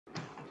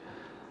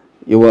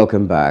You're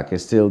welcome back.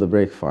 It's still the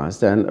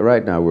breakfast. And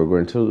right now we're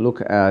going to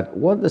look at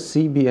what the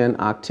CBN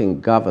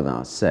acting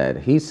governor said.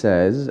 He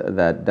says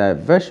that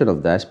diversion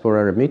of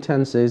diaspora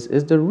remittances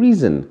is the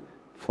reason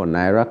for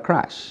Naira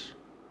crash.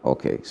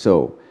 Okay,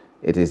 so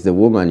it is the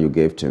woman you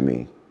gave to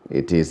me.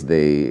 It is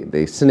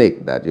the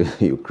snake that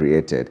you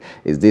created.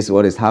 Is this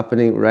what is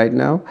happening right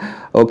now?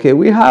 Okay,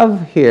 we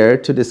have here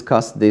to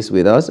discuss this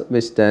with us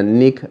Mr.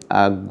 Nick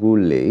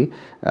Agule,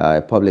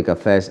 public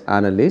affairs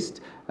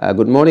analyst.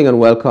 Good morning and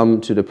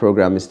welcome to the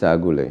program, Mr.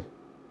 Agule.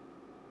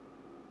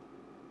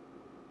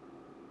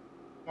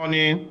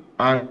 Morning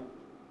and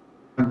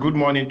good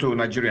morning to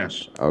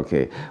Nigerians.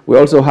 Okay. We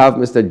also have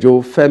Mr.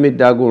 Femi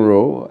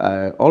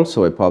Diaunro,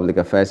 also a public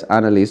affairs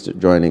analyst,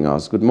 joining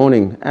us. Good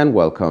morning and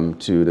welcome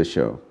to the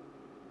show.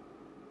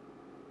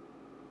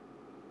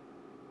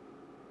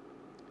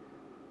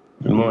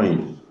 Good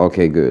morning.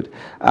 Okay, good.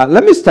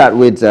 Let me start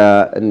with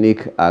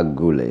Nick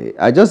Agule.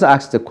 I just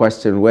asked the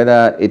question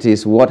whether it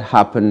is what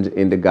happened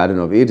in the Garden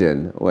of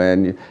Eden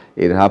when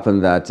it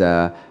happened that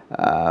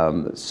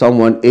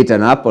someone ate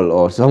an apple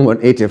or someone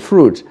ate a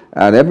fruit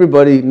and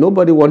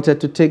nobody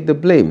wanted to take the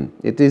blame.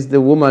 It is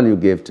the woman you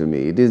gave to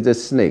me. It is the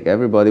snake.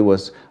 Everybody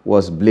was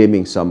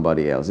blaming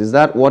somebody else. Is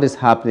that what is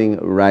happening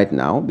right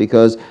now?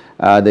 Because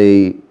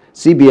the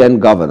CBN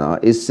governor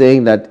is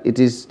saying that it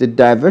is the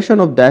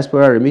diversion of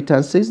diaspora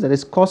remittances that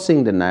is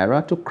causing the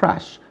Naira to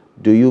crash.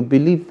 Do you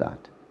believe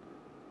that?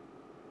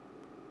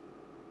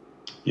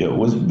 Yeah, it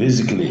was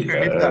basically...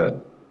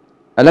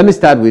 let me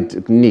start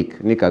with Nick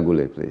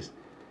Agule, please.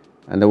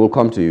 And then we'll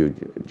come to you,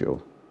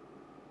 Joe.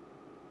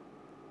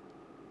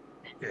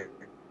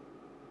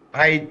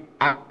 I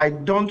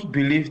don't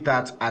believe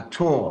that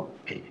at all.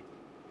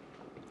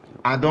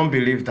 I don't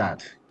believe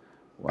that.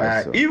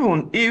 Why so?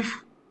 Even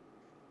if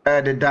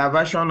the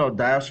diversion of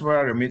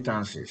diaspora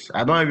remittances,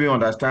 I don't even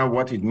understand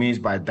what it means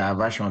by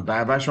diversion.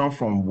 Diversion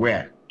from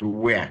where to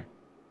where?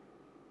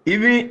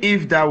 Even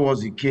if that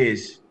was the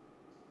case,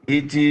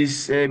 it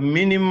is a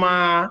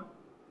minimal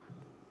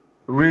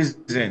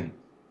reason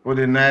for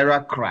the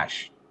Naira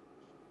crash.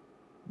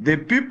 The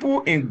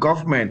people in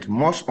government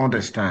must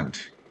understand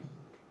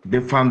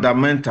the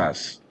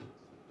fundamentals.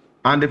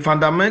 And the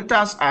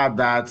fundamentals are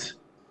that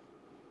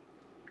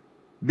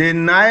the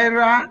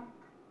Naira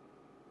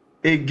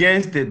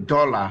against the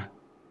dollar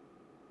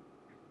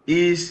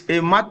is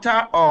a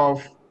matter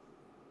of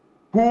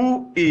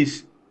who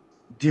is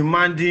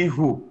demanding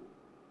who.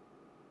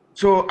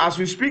 So as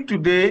we speak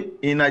today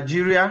in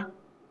Nigeria,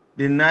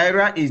 the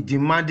Naira is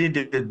demanding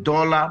the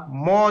dollar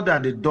more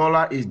than the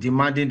dollar is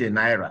demanding the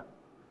Naira.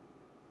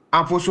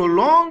 And for so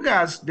long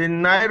as the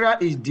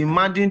Naira is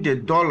demanding the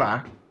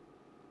dollar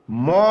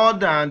more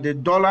than the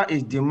dollar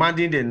is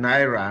demanding the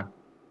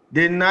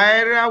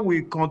Naira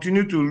will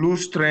continue to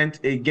lose strength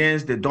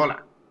against the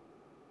dollar.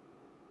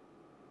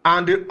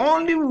 And the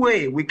only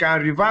way we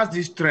can reverse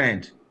this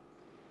trend,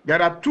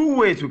 there are two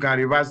ways we can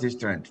reverse this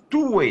trend.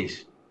 Two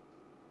ways.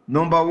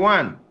 Number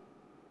one,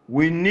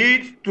 we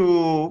need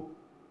to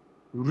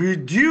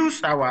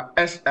reduce our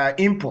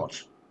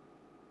imports,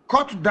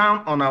 cut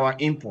down on our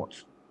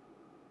imports.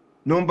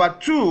 Number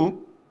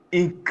two,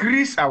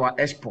 increase our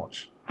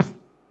exports.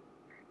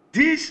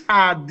 These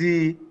are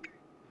the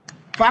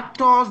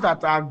factors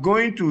that are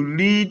going to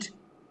lead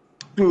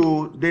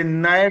to the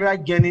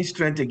Naira gaining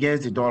strength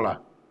against the dollar.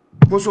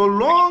 For so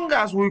long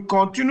as we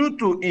continue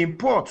to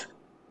import,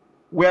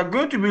 we are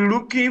going to be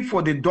looking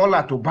for the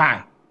dollar to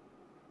buy.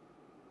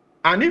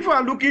 And if we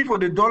are looking for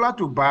the dollar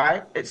to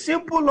buy, a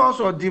simple law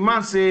of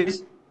demand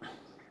says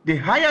the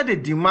higher the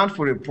demand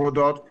for a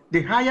product,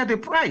 the higher the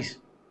price.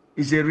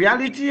 It's a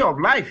reality of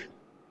life.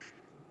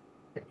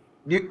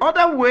 The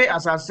other way,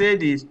 as I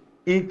said, is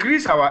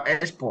increase our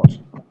exports.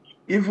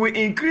 If we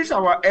increase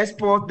our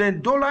export,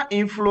 then dollar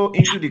inflow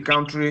into the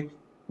country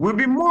will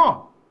be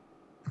more.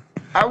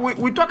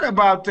 We talk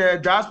about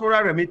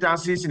diaspora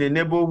remittances in the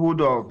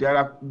neighborhood of, there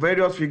are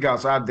various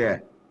figures out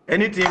there,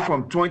 anything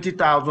from $20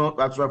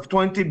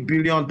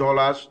 billion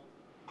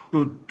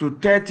to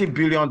 $30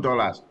 billion.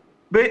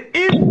 But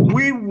if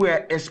we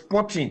were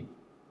exporting,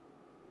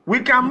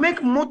 we can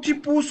make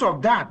multiples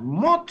of that,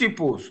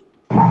 multiples.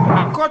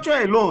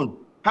 Agriculture alone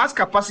has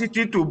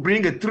capacity to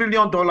bring $1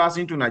 trillion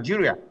into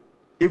Nigeria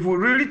if we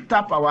really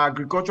tap our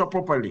agriculture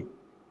properly.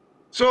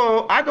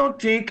 So I don't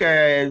think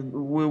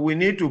we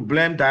need to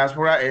blame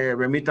diaspora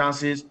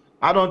remittances.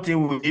 I don't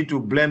think we need to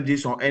blame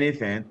this on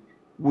anything.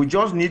 We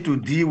just need to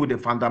deal with the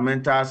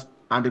fundamentals,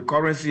 and the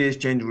currency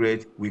exchange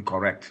rate we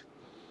correct.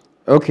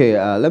 Okay,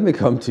 let me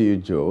come to you,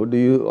 Joe. Do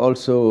you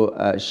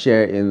also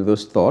share in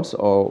those thoughts,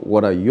 or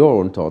what are your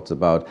own thoughts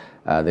about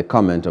the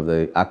comment of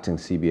the acting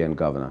CBN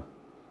governor?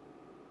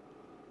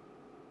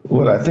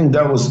 Well, I think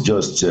that was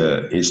just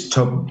a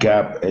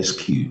stopgap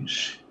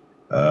excuse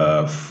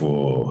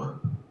for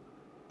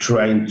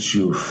trying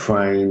to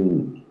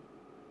find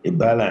a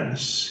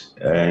balance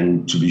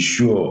and to be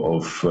sure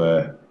of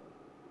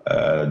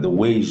the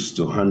ways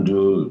to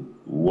handle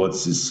what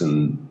is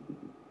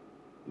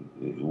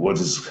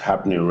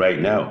happening right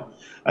now.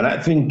 And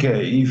I think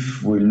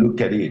if we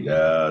look at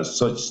it,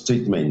 such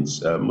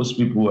statements, most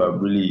people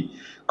have really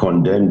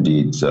condemned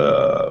it.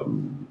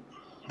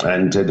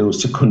 And they will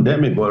still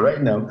condemn it. But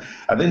right now,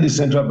 I think the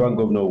central bank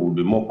governor will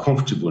be more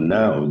comfortable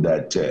now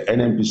that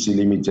NNPC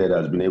Limited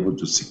has been able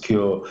to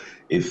secure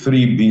a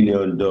 $3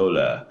 billion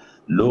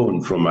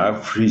loan from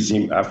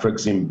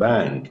Afrexim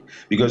Bank.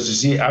 Because you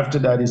see, after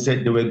that, he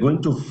said they were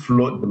going to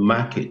flood the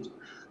market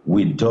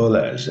with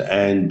dollars,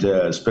 and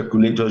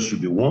speculators should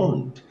be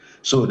warned.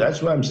 So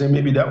that's why I'm saying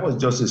maybe that was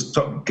just a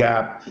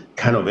stopgap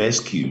kind of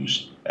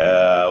excuse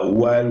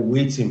while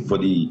waiting for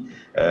the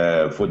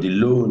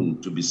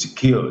loan to be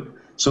secured.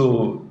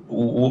 So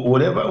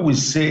whatever we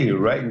say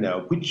right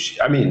now, which,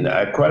 I mean,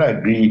 I quite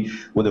agree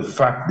with the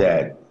fact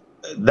that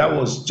that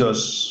was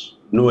just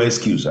no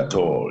excuse at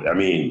all. I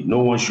mean, no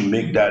one should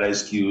make that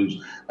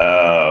excuse.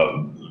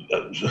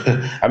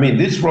 I mean,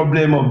 this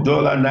problem of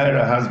dollar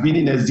naira has been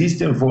in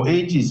existence for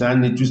ages,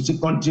 and it will still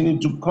continue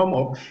to come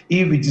up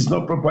if it is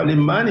not properly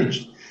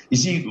managed. You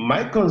see,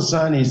 my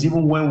concern is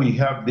even when we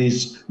have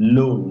this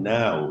loan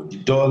now, the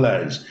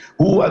dollars,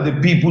 who are the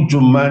people to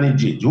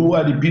manage it? Who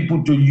are the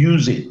people to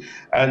use it?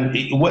 And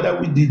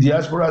whether the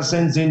diaspora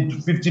sends in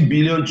 50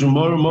 billion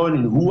tomorrow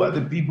morning, who are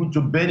the people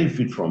to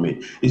benefit from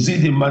it? Is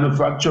it the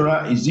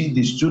manufacturer? Is it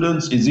the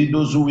students? Is it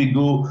those who will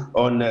go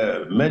on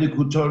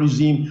medical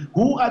tourism?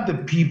 Who are the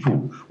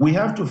people? We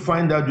have to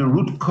find out the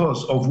root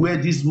cause of where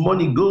this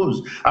money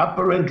goes.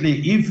 Apparently,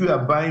 if you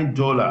are buying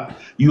dollar,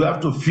 you have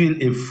to fill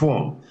a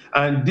form.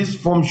 And this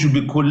form should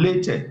be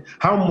collated.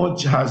 How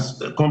much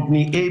has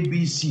company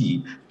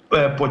ABC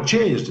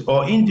purchased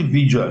or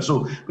individual?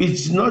 So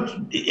it's not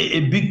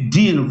a big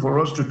deal for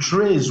us to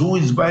trace who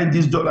is buying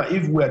this dollar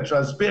if we are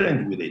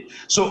transparent with it.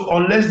 So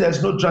unless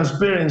there's no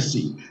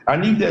transparency,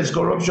 and if there's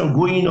corruption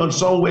going on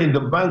somewhere in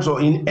the banks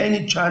or in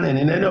any channel,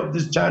 in any of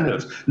these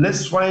channels,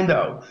 let's find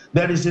out.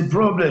 There is a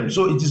problem.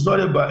 So it is not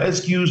about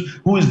excuse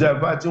who is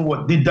diverting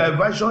what. The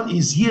diversion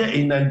is here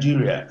in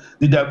Nigeria.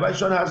 The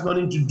diversion has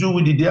nothing to do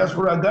with the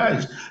diaspora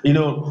guys. You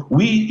know,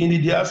 we in the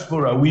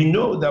diaspora, we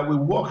know that we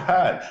work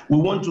hard. We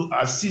want to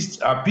assist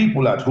our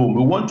people at home.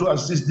 We want to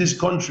assist this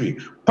country,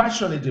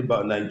 passionate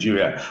about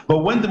Nigeria. But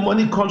when the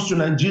money comes to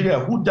Nigeria,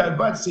 who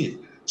diverts it?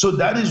 So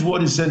that is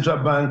what the central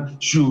bank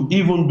should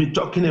even be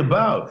talking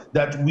about,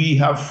 that we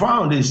have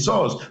found a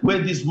source where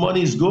this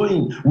money is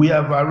going. We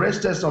have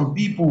arrested some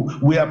people.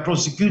 We are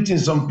prosecuting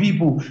some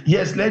people.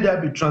 Yes, let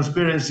there be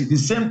transparency. The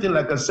same thing,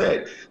 like I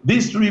said,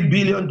 this $3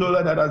 billion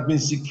that has been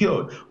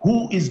secured,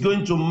 who is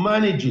going to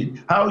manage it?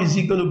 How is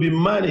it going to be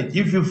managed?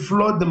 If you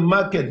flood the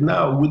market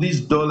now with these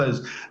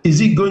dollars,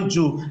 is it going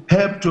to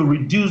help to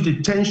reduce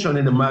the tension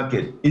in the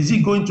market? Is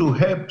it going to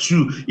help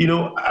to, you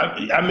know,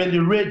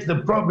 ameliorate the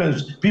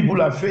problems people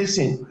are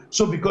facing?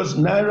 So because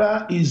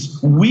Naira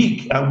is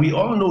weak, and we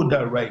all know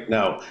that right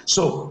now.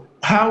 So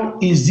how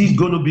is this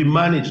going to be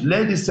managed?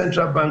 Let the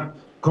central bank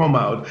come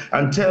out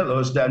and tell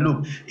us that,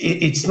 look,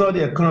 it's not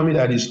the economy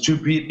that is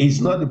stupid,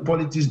 it's not the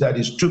politics that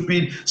is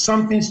stupid.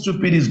 Something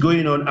stupid is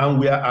going on, and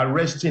we are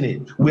arresting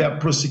it. We are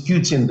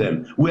prosecuting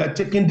them. We are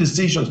taking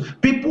decisions.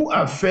 People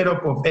are fed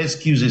up of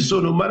excuses. So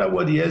no matter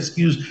what the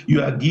excuse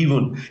you are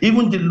given,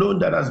 even the loan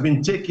that has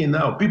been taken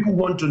now, people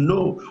want to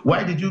know,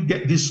 why did you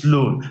get this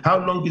loan?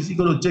 How long is it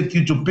going to take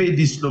you to pay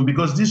this loan?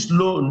 Because this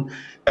loan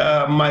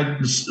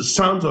might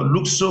sound or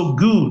look so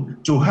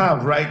good to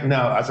have right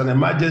now as an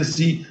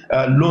emergency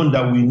loan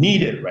that we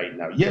needed right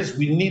now. Yes,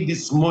 we need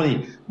this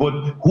money, but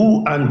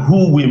who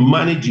will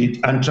manage it,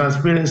 and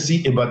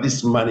transparency about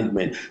this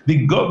management.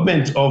 The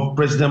government of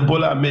President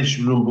Bola Ahmed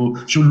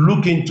Tinubu should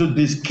look into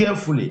this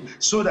carefully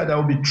so that there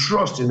will be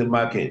trust in the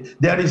market.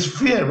 There is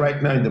fear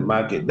right now in the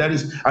market. There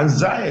is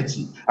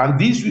anxiety, and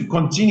this will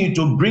continue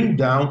to bring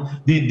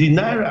down the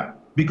Naira.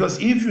 Because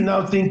if you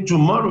now think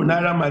tomorrow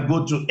Naira might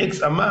go to X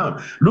amount,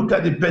 look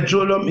at the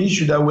petroleum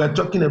issue that we're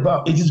talking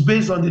about. It is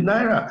based on the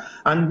Naira.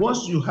 And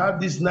once you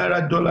have this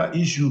Naira dollar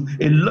issue,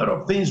 a lot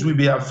of things will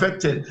be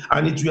affected,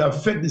 and it will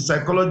affect the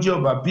psychology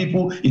of our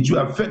people. It will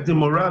affect the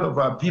morale of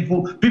our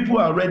people. People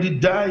are already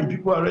dying.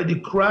 People are already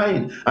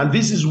crying. And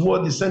this is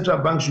what the central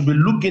bank should be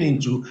looking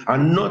into,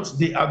 and not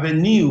the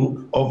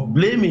avenue of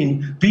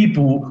blaming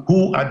people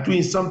who are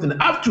doing something.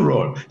 After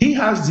all, he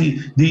has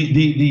the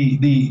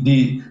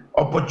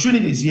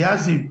opportunities, he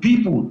has the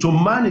people to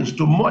manage,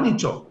 to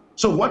monitor.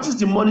 So what is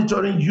the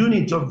monitoring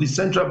unit of the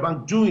central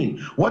bank doing?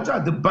 What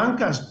are the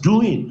bankers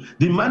doing?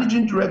 The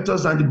managing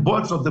directors and the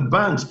boards of the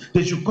banks,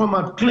 they should come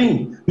out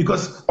clean,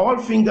 because all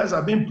fingers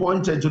are being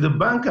pointed to the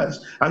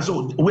bankers. And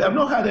so we have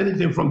not had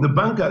anything from the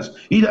bankers,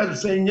 either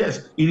saying,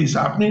 yes, it is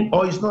happening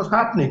or it's not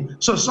happening.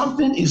 So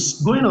something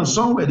is going on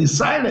somewhere. The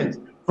silence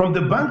from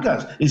the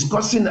bankers is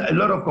causing a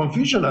lot of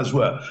confusion as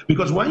well.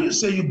 Because when you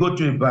say you go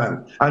to a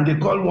bank and they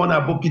call one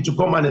aboki to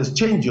come and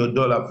exchange your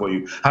dollar for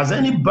you, has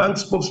any bank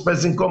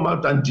spokesperson come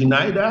out and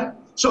deny that?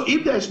 So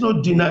if there is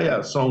no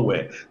denial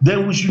somewhere,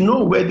 then we should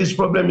know where this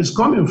problem is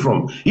coming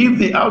from. If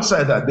the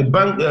outsider, the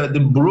bank, the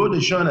bureau de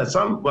change,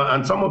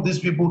 and some of these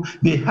people,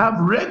 they have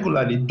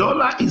regularly,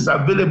 dollar is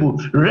available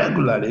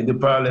regularly in the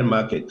parallel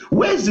market.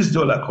 Where is this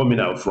dollar coming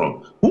out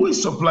from? Who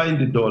is supplying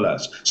the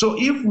dollars? So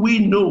if we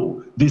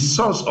know the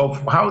source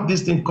of how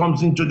this thing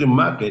comes into the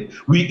market,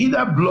 we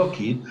either block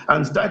it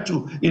and start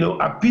to,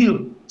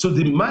 appeal to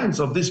the minds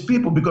of these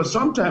people, because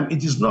sometimes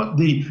it is not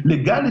the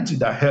legality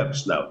that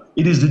helps now.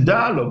 It is the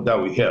dialogue that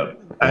will help.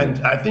 And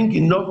I think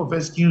enough of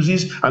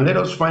excuses, and let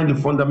us find the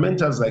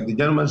fundamentals, like the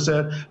gentleman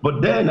said.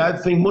 But then I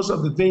think most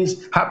of the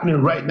things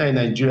happening right now in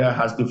Nigeria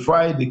has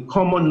defied the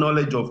common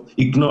knowledge of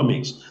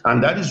economics.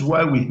 And that is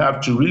why we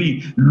have to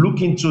really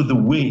look into the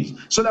ways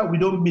so that we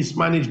don't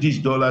mismanage this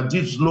dollar,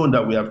 this loan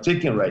that we have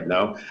taken right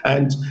now.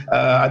 And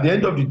at the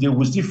end of the day,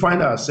 we still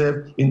find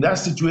ourselves in that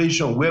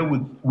situation where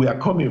we are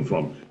coming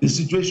from. The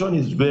situation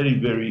is very,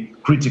 very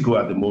critical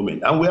at the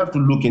moment, and we have to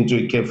look into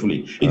it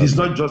carefully. It is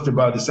not just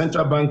about the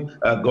central bank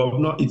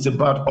governor, it's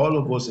about all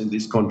of us in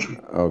this country.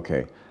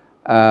 Okay.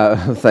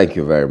 Thank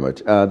you very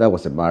much. That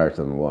was a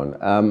marathon one.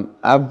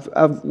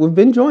 We've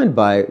been joined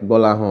by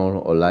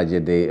Gbolahan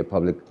Olojede, a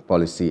public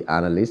policy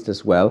analyst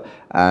as well.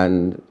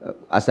 And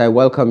as I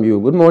welcome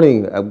you, good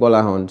morning,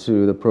 Gbolahan,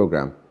 to the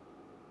program.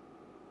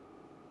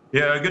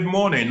 Yeah, good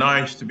morning.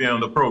 Nice to be on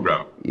the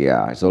program.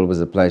 Yeah, it's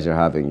always a pleasure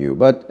having you.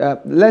 But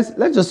let's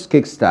just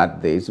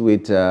kickstart this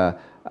with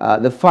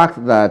the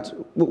fact that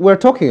we're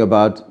talking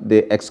about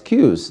the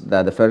excuse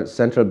that the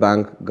central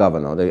bank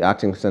governor, the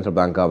acting central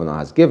bank governor,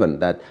 has given,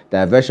 that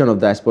diversion of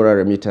diaspora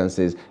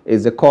remittances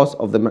is the cause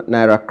of the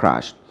Naira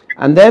crash.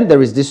 And then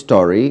there is this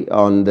story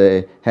on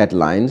the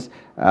headlines.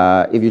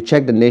 If you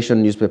check the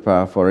Nation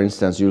newspaper, for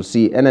instance, you'll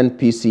see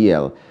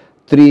NNPCL,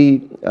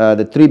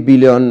 the $3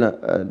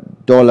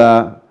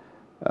 billion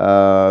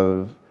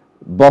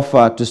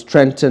buffer to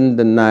strengthen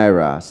the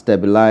Naira,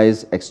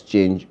 stabilize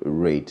exchange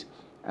rate.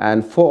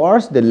 And for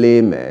us, the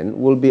laymen,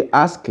 will be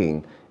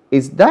asking,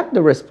 is that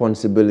the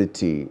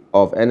responsibility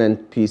of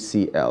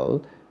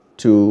NNPCL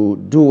to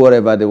do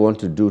whatever they want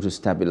to do to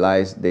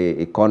stabilize the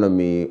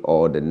economy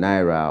or the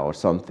Naira or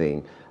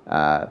something?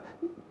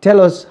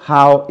 Tell us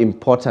how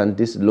important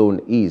this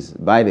loan is,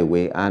 by the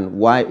way, and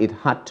why it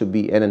had to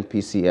be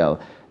NNPCL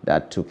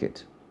that took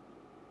it.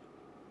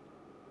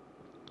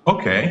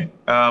 Okay.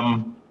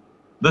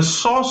 The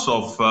source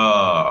of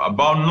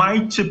about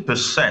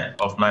 90%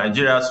 of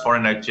Nigeria's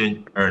foreign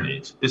exchange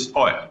earnings is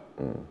oil.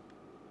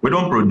 We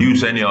don't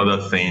produce any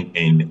other thing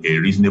in a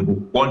reasonable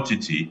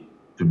quantity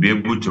to be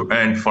able to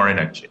earn foreign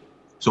exchange.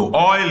 So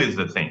oil is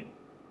the thing.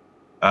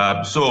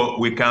 So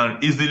we can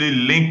easily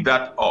link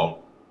that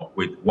up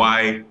with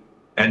why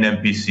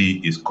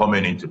NNPC is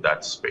coming into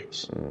that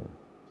space.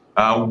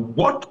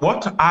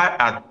 What I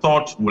had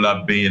thought would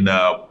have been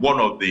one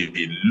of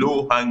the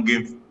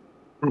low-hanging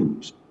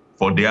fruits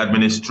for the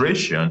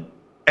administration,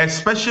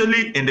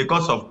 especially in the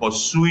course of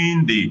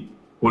pursuing the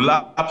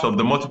collapse of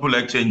the multiple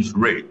exchange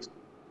rate,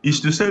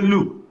 is to say,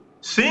 look,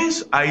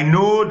 since I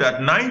know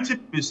that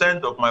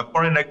 90% of my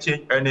foreign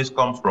exchange earnings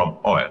come from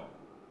oil,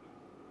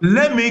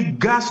 let me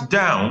gas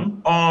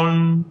down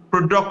on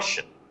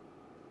production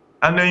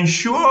and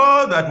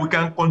ensure that we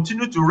can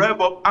continue to rev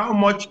up how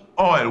much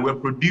oil we're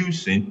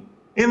producing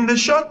in the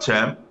short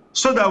term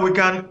so that we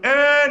can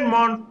earn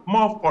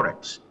more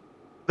forex.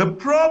 The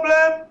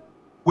problem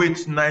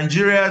with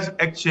Nigeria's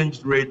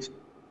exchange rate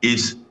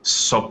is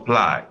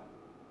supply.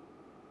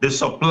 The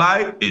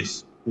supply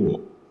is poor.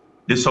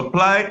 The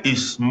supply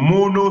is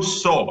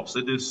mono-source.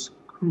 It is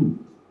crude.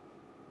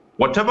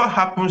 Whatever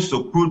happens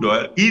to crude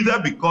oil, either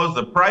because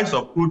the price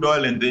of crude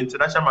oil in the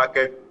international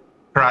market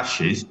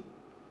crashes,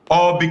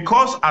 or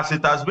because, as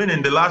it has been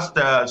in the last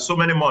so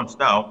many months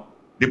now,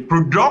 the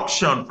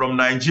production from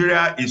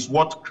Nigeria is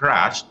what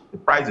crashed, the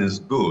price is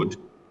good,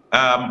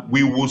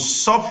 we will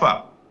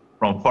suffer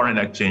from foreign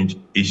exchange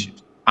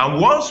issues.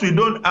 And once we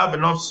don't have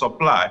enough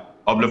supply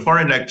of the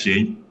foreign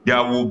exchange,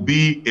 there will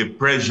be a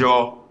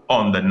pressure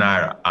on the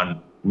Naira, and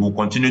we will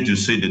continue to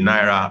see the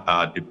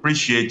Naira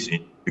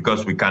depreciating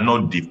because we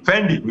cannot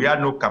defend it. We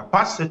have no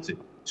capacity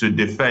to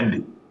defend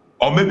it.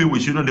 Or maybe we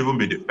shouldn't even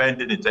be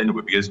defending it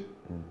anyway, because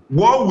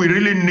what we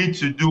really need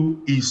to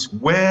do is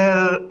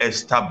well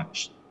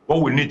established,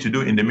 what we need to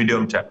do in the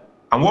medium term.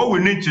 And what we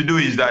need to do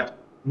is that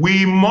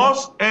we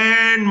must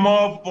earn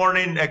more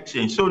foreign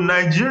exchange. So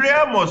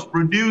Nigeria must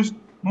produce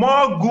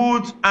more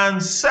goods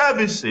and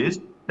services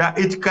that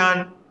it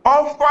can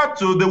offer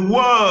to the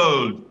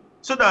world,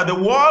 so that the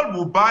world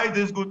will buy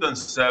these goods and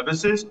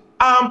services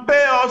and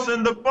pay us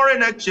in the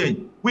foreign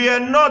exchange. We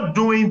are not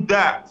doing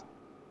that.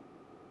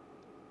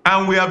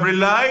 And we have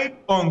relied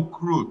on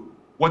crude.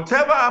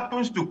 Whatever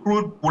happens to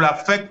crude will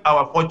affect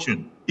our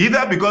fortune,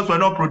 either because we're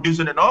not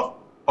producing enough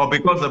or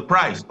because the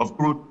price of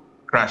crude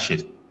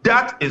crashes.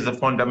 That is the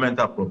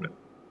fundamental problem.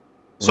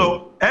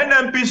 So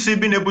NNPC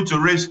being able to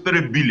raise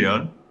 3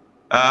 billion,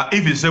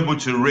 if it's able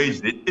to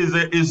raise it,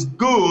 is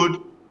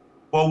good,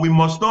 but we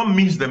must not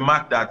miss the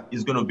mark that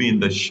is going to be in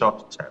the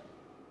short term.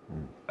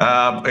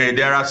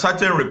 there are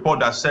certain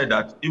reports that said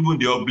that even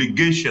the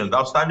obligations, the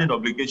outstanding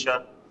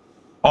obligation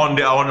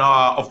on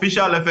our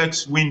official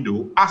FX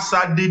window, as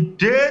at the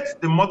date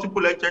the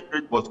multiple exchange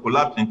rate was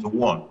collapsed into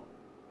one,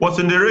 was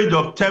in the range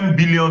of 10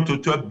 billion to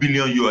 12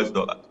 billion US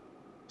dollars.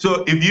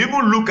 So if you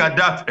even look at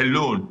that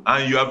alone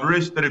and you have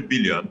raised 3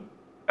 billion,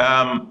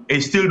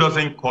 it still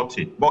doesn't cut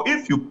it. But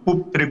if you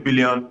put 3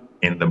 billion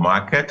in the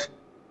market,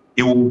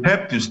 it will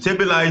help to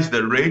stabilize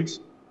the rate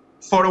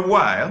for a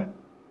while.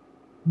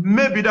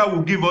 Maybe that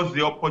will give us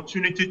the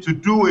opportunity to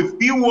do a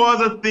few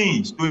other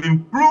things to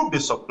improve the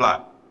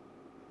supply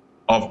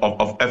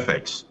of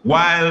FX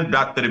while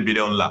that 3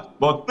 billion lasts.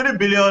 But 3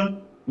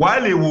 billion,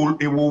 while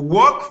it will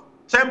work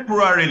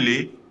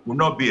temporarily, will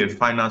not be a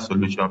final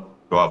solution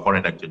to our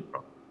foreign exchange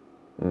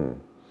problem.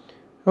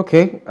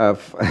 Okay,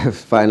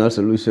 final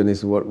solution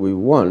is what we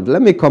want.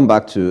 Let me come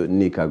back to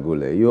Nick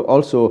Agule. You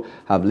also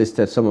have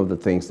listed some of the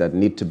things that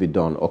need to be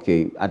done.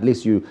 Okay, at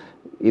least you,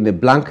 in a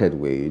blanket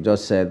way, you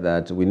just said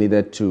that we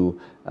needed to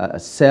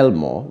sell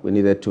more, we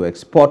needed to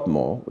export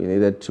more, we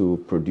needed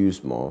to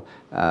produce more.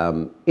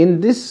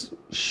 In this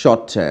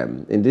short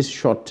term,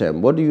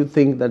 what do you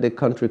think that the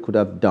country could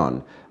have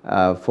done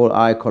for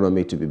our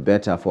economy to be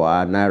better, for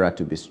our Naira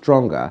to be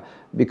stronger?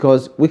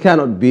 Because we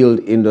cannot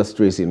build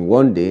industries in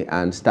one day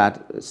and start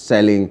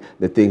selling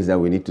the things that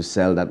we need to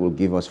sell that will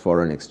give us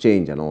foreign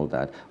exchange and all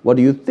that. What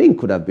do you think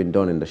could have been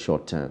done in the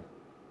short term?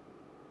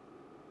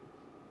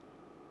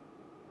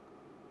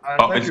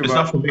 Thank you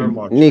very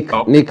much. Nick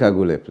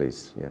Agule,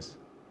 please. Yes.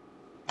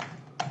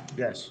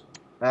 Yes.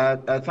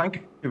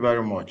 Thank you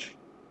very much.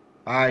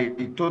 I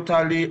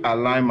totally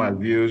align my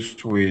views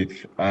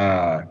with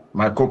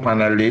my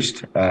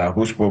co-panelist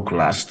who spoke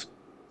last.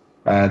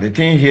 The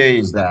thing here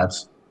is that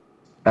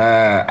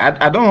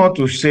I don't want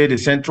to say the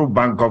central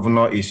bank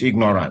governor is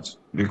ignorant,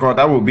 because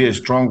that would be a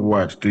strong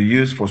word to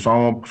use for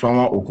someone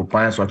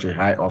occupying such a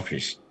high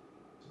office.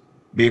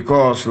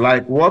 Because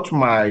like what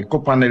my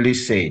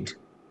co-panelist said,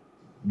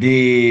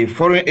 the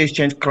foreign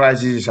exchange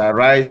crisis is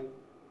arising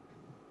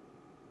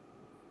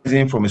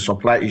from a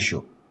supply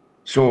issue.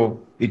 So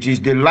it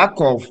is the lack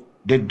of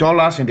the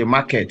dollars in the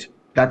market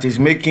that is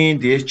making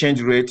the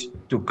exchange rate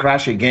to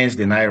crash against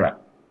the Naira.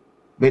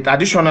 But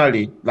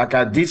additionally, like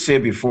I did say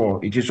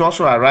before, it is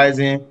also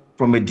arising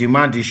from a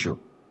demand issue.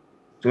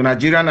 So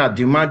Nigerians are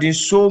demanding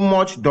so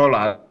much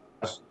dollars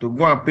to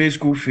go and pay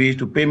school fees,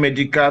 to pay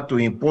medical, to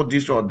import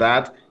this or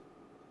that.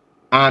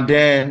 And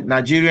then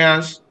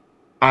Nigerians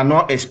are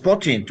not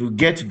exporting to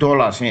get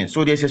dollars in.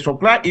 So there's a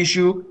supply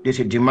issue, there's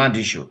a demand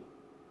issue.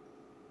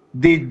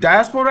 The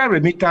diaspora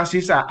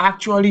remittances are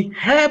actually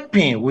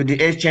helping with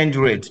the exchange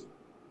rate.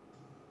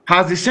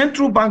 Has the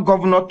central bank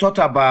governor thought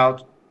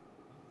about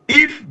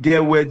if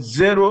there were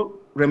zero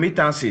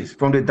remittances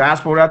from the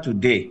diaspora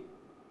today,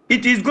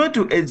 it is going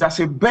to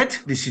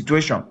exacerbate the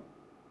situation.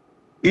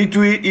 It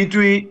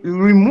will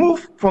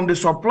remove from the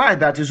supply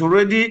that is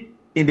already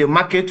in the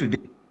market today.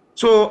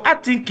 So I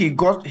think he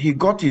got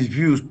his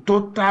views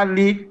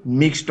totally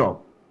mixed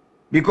up,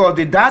 because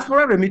the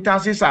diaspora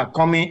remittances are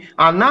coming,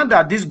 and now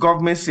that this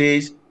government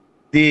says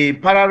the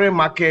parallel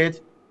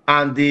market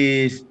and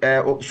the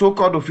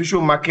so-called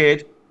official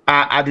market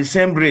are at the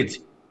same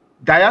rate,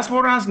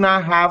 diasporans now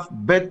have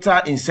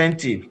better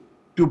incentive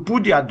to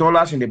put their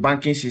dollars in the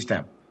banking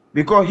system.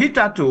 Because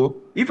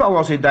hitherto, if I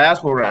was a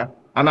diaspora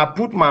and I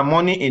put my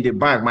money in the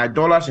bank, my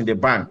dollars in the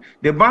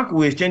bank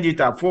will exchange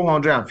it at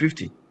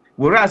 450.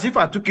 Whereas if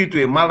I took it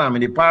to a malam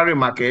in the parallel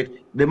market,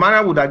 the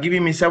malam would have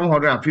given me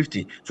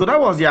 750. So that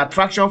was the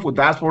attraction for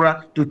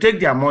diaspora to take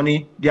their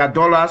money, their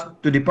dollars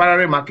to the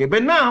parallel market.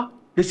 But now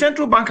the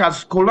central bank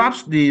has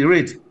collapsed the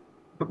rate.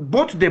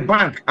 Both the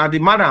bank and the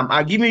malam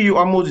are giving you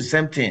almost the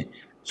same thing.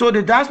 So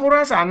the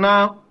diasporas are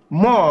now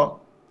more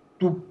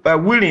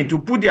willing to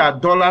put their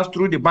dollars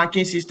through the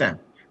banking system.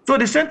 So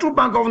the central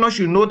bank governor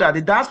should know that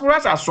the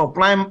diasporas are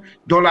supplying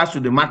dollars to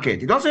the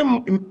market. It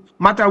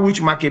doesn't matter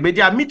which market, but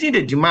they are meeting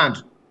the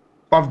demand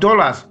of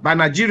dollars by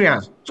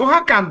Nigerians. So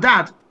how can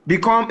that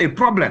become a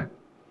problem?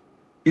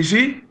 You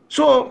see?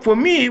 So for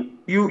me,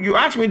 you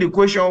asked me the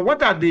question,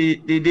 what are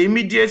the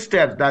immediate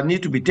steps that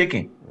need to be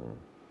taken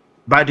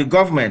by the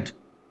government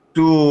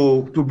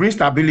to bring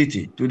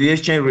stability to the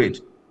exchange rate?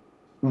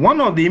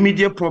 One of the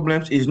immediate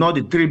problems is not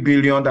the 3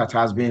 billion that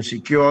has been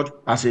secured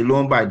as a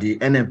loan by the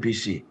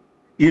NNPC.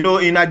 You know,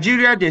 in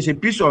Nigeria, there's a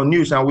piece of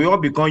news and we all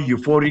become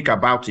euphoric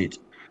about it.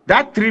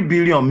 That 3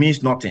 billion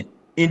means nothing.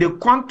 In the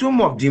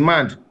quantum of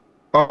demand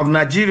of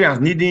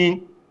Nigerians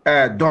needing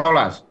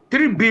dollars,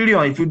 3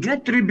 billion, if you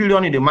drop 3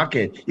 billion in the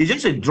market, it's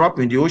just a drop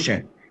in the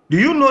ocean. Do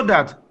you know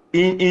that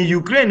in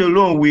Ukraine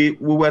alone, we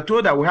were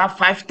told that we have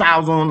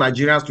 5,000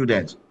 Nigerian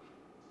students?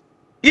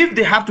 If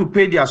they have to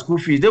pay their school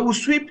fees, they will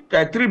sweep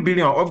 3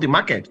 billion off the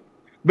market.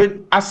 But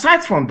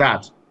aside from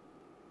that,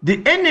 the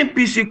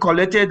NNPC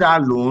collected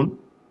that loan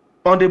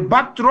on the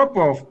backdrop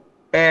of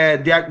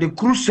the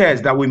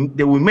cruises that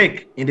they will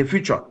make in the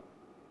future.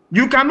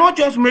 You cannot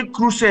just make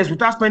cruises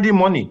without spending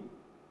money.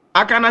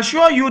 I can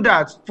assure you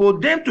that for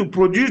them to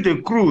produce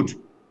the crude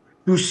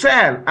to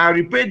sell and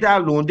repay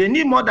that loan, they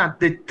need more than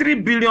the 3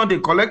 billion they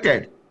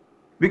collected.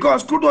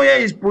 because crude oil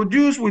is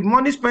produced with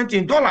money spent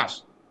in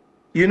dollars.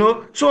 You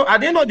know, so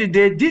at the end of the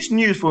day, this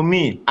news for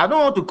me, I don't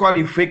want to call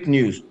it fake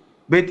news,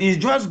 but it's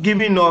just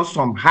giving us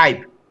some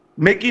hype,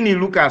 making it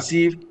look as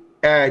if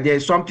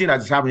there's something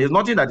that is happening. There's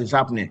nothing that is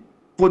happening.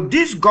 For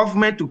this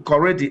government to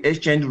correct the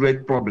exchange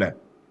rate problem,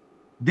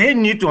 they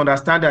need to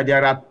understand that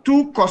there are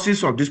two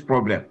causes of this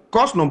problem.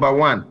 Cause number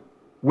one,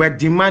 we're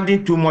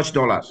demanding too much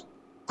dollars.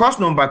 Cause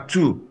number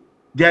two,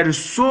 there is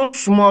so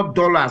small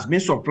dollars being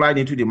supplied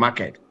into the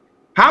market.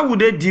 How would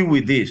they deal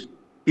with this?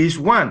 Is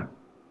one,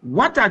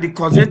 what are the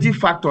causative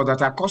factors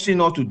that are causing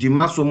us to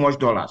demand so much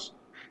dollars?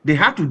 They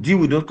have to deal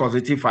with those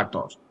causative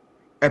factors.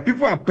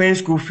 People are paying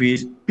school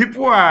fees.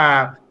 People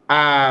are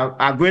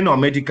going on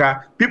medical.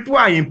 People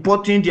are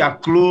importing their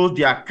clothes,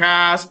 their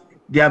cars,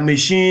 their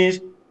machines.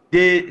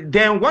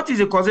 Then what is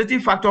the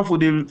causative factor for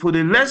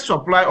the less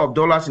supply of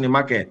dollars in the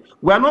market?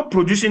 We are not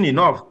producing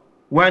enough.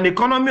 We're an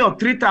economy of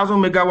 3,000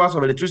 megawatts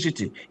of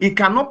electricity. It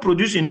cannot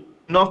produce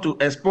enough to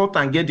export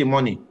and get the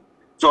money.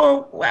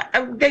 So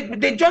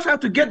they just have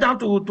to get down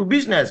to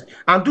business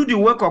and do the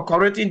work of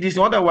correcting this.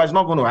 Otherwise, it's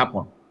not going to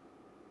happen.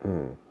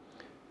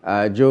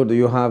 Joe, do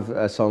you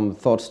have some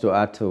thoughts to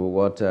add to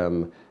what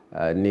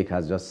Nick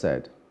has just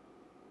said?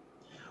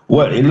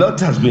 Well, a lot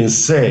has been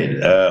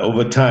said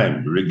over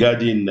time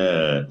regarding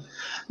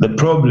the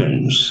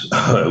problems.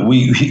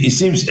 It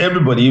seems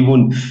everybody,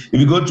 even if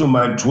you go to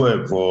Mile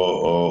 12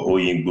 or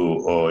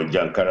Oyingbo or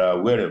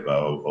Jankara, wherever,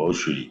 or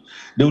Oshuri,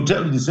 they will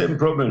tell you the same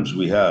problems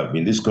we have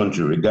in this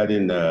country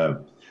regarding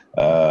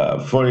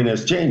foreign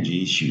exchange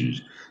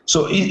issues.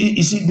 So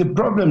you see, the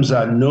problems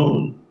are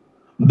known,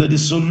 but the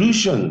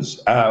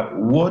solutions are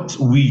what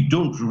we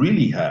don't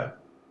really have.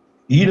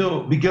 You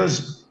know,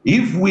 because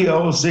if we are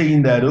all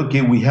saying that,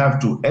 okay, we have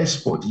to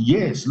export,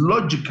 yes,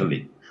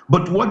 logically,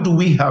 but what do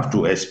we have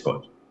to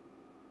export?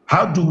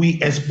 How do we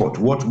export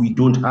what we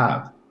don't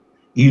have?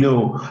 You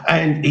know,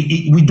 and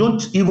we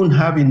don't even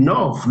have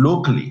enough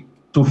locally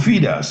to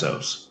feed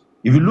ourselves.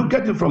 If you look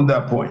at it from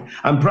that point,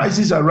 and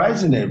prices are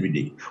rising every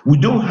day. We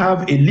don't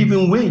have a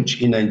living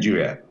wage in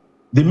Nigeria.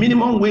 The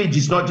minimum wage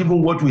is not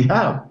even what we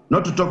have,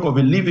 not to talk of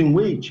a living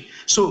wage.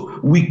 So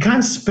we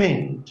can't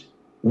spend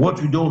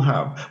what we don't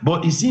have.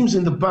 But it seems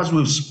in the past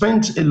we've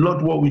spent a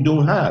lot what we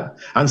don't have.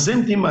 And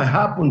same thing might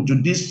happen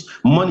to this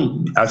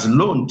money as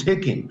loan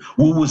taken.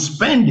 We will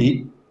spend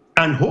it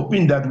and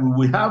hoping that we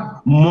will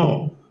have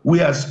more. We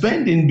are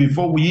spending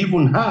before we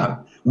even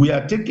have. We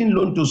are taking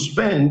loan to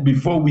spend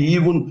before we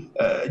even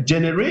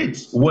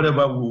generate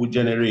whatever we will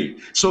generate.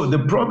 So the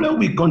problem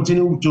will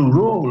continue to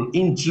roll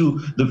into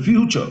the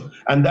future.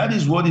 And that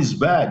is what is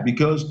bad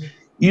because,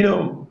 you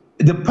know,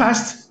 the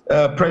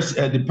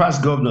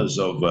past governors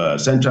of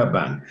central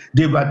bank,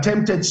 they've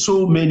attempted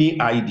so many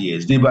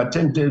ideas. They've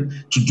attempted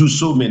to do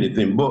so many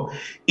things. But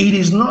it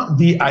is not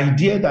the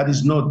idea that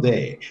is not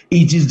there.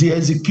 It is the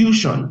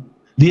execution.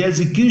 The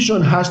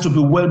execution has to be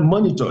well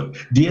monitored.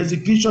 The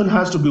execution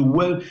has to be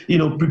well,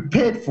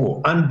 prepared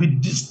for and be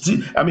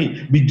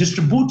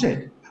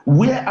distributed.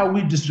 Where are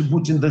we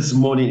distributing this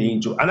money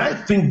into? And I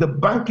think the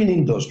banking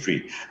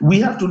industry, we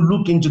have to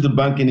look into the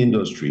banking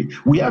industry.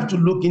 We have to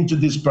look into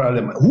this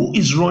parallel. Who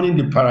is running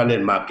the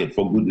parallel market,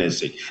 for goodness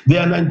sake? They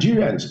are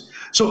Nigerians.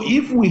 So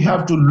if we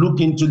have to look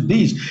into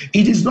this,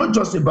 it is not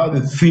just about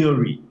the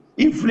theory.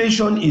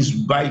 Inflation is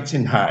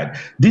biting hard.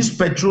 This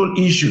petrol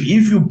issue,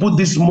 if you put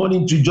this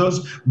money to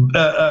just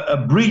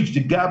bridge the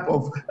gap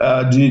of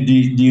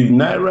the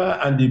Naira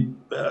and the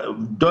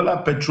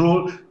dollar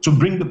petrol to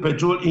bring the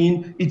petrol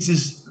in, it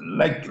is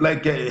like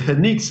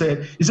Nick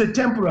said, it's a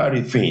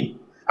temporary thing.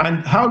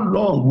 And how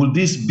long will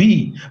this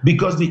be?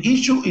 Because the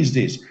issue is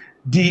this.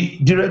 The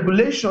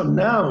regulation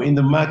now in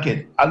the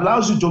market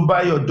allows you to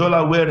buy your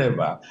dollar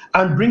wherever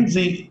and bring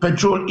the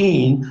petrol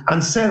in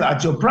and sell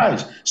at your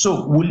price.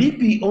 So will it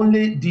be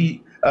only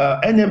the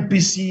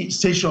NMPC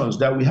stations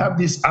that we have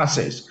this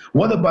access?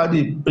 What about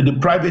the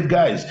private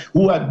guys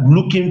who are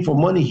looking for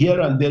money here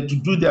and there to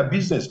do their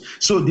business?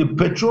 So the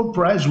petrol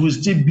price will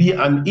still be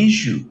an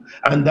issue.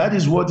 And that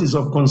is what is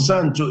of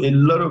concern to a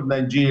lot of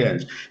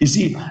Nigerians. You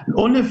see,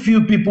 only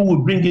few people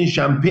will bring in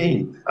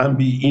champagne and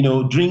be,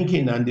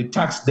 drinking and they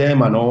tax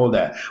them and all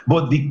that.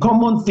 But the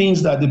common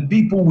things that the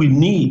people will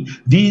need,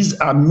 these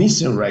are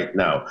missing right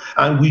now.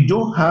 And we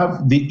don't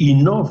have the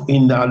enough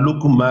in our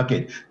local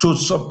market to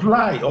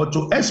supply or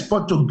to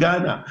export to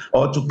Ghana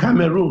or to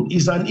Cameroon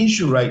is an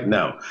issue right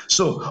now.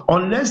 So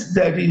unless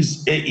there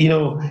is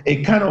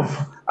a kind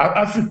of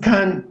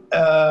African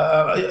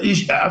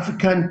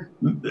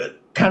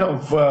kind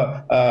of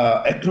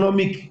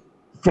economic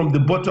from the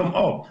bottom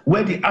up,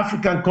 where the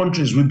African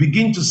countries will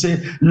begin to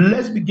say,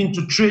 let's begin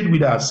to trade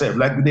with ourselves,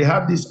 like they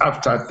have this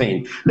AFTA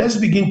thing. Let's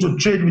begin to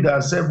trade with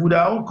ourselves with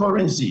our own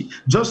currency,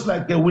 just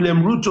like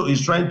William Ruto is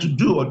trying to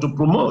do or to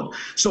promote.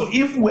 So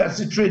if we are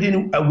still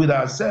trading with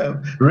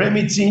ourselves,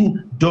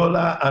 remitting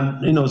dollar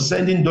and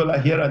sending dollar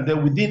here and there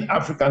within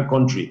African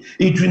country,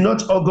 it will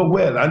not augur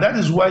well. And that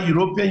is why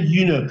European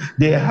Union,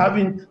 they're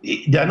having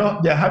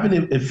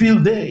a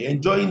field day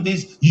enjoying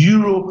this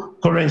euro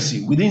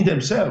currency within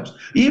themselves.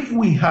 If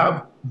we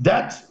have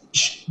that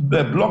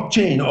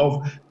blockchain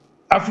of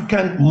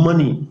African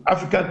money,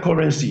 African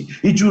currency.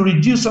 It will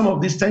reduce some of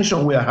this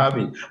tension we are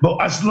having. But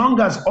as long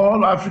as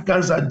all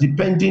Africans are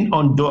depending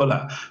on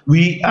dollar,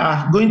 we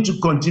are going to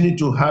continue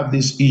to have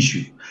this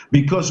issue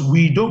because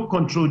we don't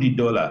control the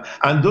dollar.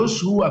 And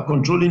those who are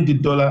controlling the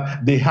dollar,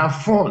 they have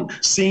fun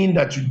saying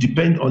that you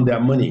depend on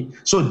their money.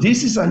 So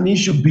this is an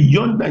issue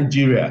beyond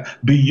Nigeria,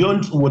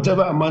 beyond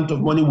whatever amount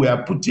of money we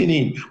are putting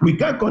in. We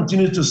can't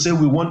continue to say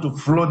we want to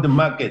flood the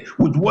market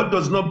with what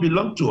does not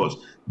belong to us.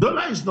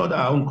 Dollar is not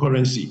our own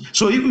currency.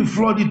 So if we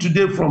flood it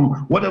today from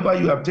whatever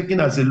you have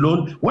taken as a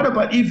loan, what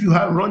about if you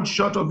have run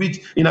short of it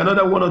in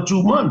another 1 or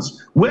 2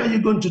 months? Where are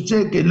you going to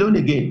take a loan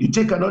again? You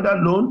take another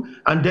loan,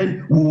 and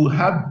then we will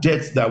have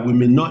debts that we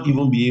may not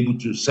even be able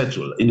to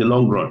settle in the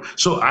long run.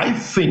 So I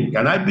think,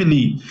 and I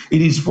believe,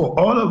 it is for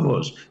all of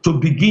us to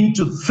begin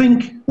to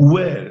think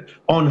well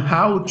on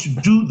how to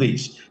do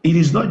this. It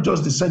is not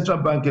just the central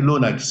bank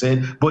alone, like I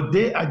said, but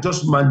they are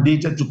just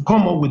mandated to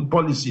come up with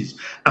policies.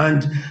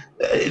 And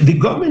the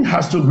government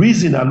has to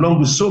reason along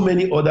with so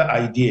many other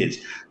ideas.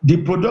 The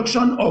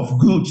production of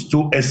goods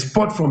to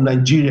export from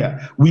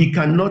Nigeria, we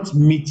cannot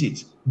meet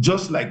it.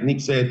 Just like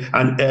Nick said,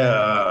 and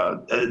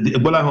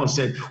Gbolahan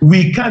said,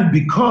 we can't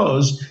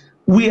because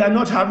we are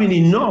not having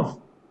enough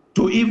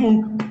to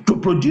even to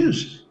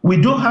produce. We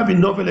don't have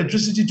enough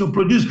electricity to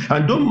produce.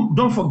 And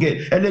don't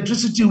forget,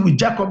 electricity will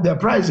jack up their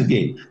price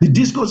again. The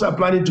discos are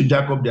planning to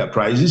jack up their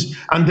prices,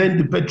 and then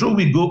the petrol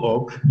will go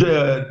up,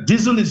 the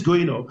diesel is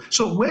going up.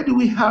 So where do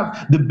we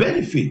have the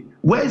benefit?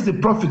 Where is the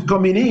profit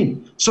coming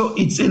in? So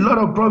it's a lot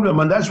of problem,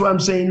 and that's why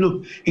I'm saying,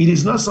 look, it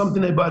is not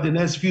something about the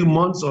next few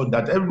months or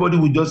that everybody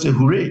will just say,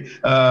 hooray,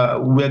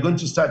 we're going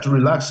to start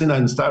relaxing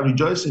and start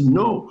rejoicing.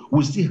 No,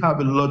 we still have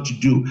a lot to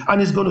do, and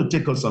it's going to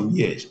take us some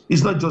years.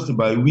 It's not just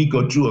about a week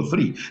or 2 or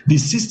 3. The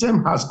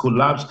system has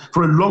collapsed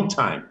for a long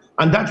time,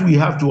 and that we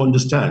have to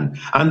understand.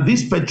 And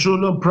these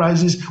petroleum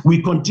prices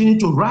will continue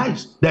to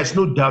rise. There's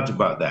no doubt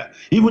about that.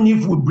 Even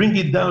if we bring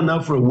it down now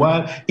for a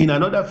while, in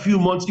another few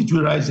months, it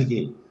will rise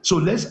again. So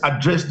let's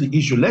address the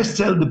issue. Let's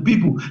tell the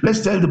people,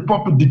 let's tell the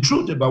public the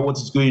truth about what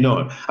is going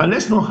on. And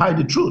let's not hide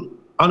the truth.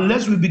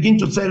 Unless we begin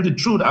to tell the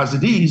truth as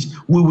it is,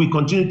 we will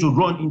continue to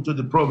run into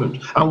the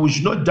problems. And we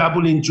should not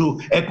dabble into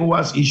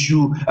ECOWAS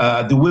issue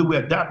the way we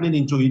are dabbling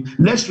into it.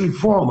 Let's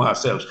reform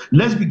ourselves.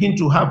 Let's begin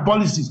to have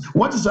policies.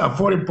 What is our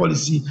foreign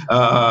policy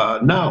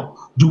now?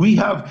 Do we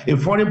have a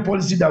foreign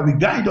policy that will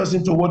guide us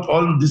into what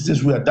all of these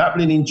things we are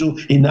dabbling into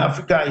in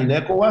Africa, in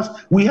ECOWAS?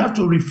 We have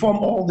to reform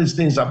all these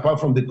things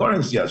apart from the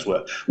currency as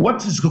well.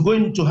 What is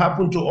going to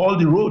happen to all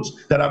the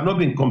roads that have not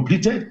been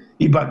completed?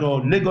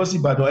 Ibadan, Lagos,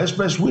 Ibadan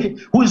Expressway.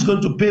 Who is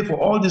going to pay for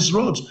all these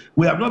roads?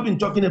 We have not been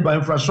talking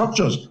about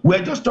infrastructures.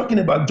 We're just talking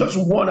about just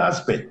one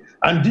aspect.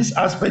 And this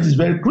aspect is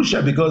very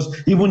crucial because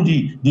even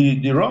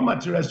the raw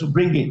materials to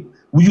bring in,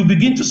 you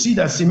begin to see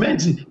that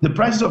cement, the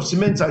prices of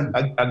cement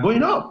are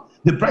going up.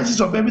 The prices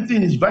of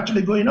everything is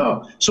virtually going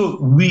up. So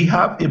we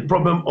have a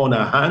problem on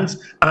our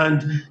hands.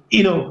 And,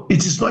 you know,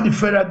 it is not the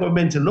federal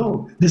government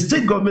alone. The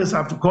state governments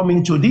have to come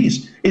into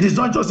this. It is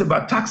not just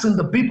about taxing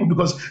the people,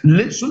 because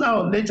sooner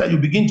or later you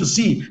begin to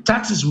see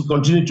taxes will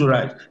continue to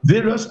rise.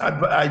 Various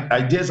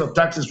ideas of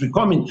taxes will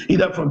come in,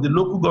 either from the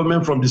local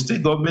government, from the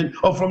state government,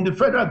 or from the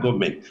federal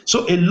government.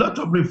 So a lot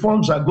of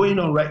reforms are going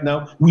on right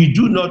now. We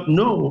do not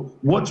know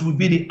what will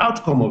be the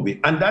outcome of it.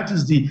 And that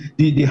is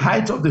the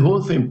height of the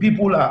whole thing.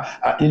 People are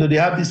they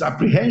have this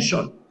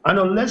apprehension. And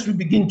unless we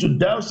begin to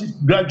douse it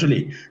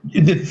gradually,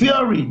 the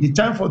theory, the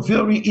time for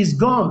theory is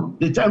gone.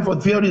 The time for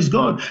theory is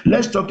gone.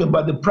 Let's talk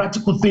about the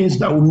practical things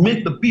that will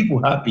make the people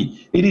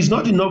happy. It is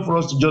not enough for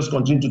us to just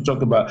continue to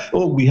talk about,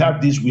 oh, we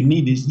have this, we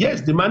need this.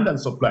 Yes, demand and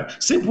supply.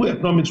 Simple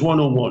economics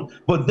 101.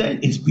 But then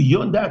it's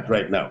beyond that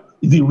right now.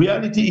 The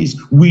reality is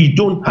we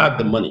don't have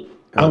the money.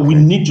 Okay. And we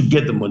need to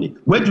get the money.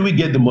 Where do we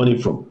get the money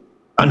from?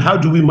 And how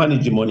do we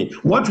manage the money?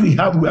 What we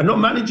have, we are not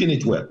managing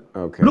it well.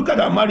 Okay. Look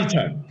at our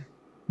maritime.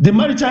 The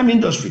maritime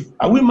industry,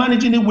 are we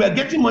managing it? We are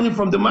getting money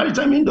from the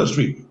maritime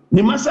industry.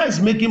 NIMASA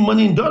is making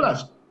money in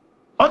dollars.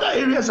 Other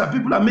areas that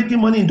people are making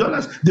money in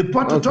dollars. The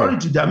Port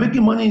Authority, they are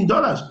making money in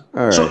dollars.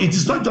 Right. So it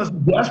is not just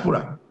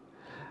diaspora.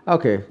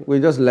 Okay, we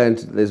just learned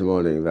this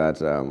morning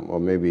that, or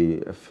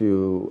maybe a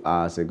few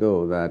hours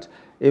ago, that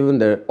even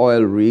the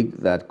oil rig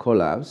that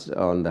collapsed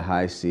on the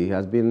high sea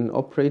has been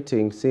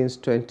operating since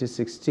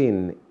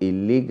 2016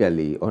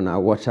 illegally on our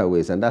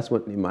waterways, and that's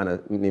what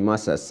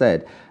NIMASA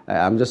said.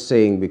 I'm just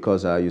saying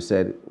because you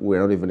said we're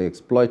not even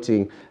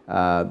exploiting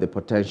the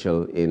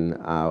potential in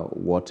our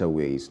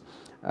waterways.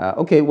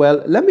 Okay,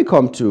 well, let me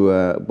come to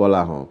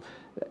Gbolahan.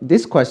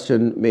 This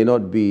question may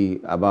not be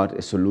about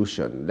a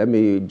solution. Let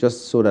me,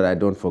 just so that I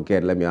don't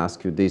forget, let me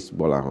ask you this,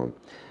 Gbolahan.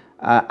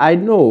 I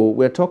know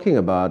we're talking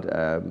about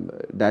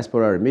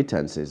diaspora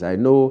remittances. I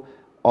know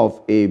of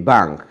a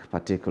bank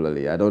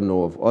particularly, I don't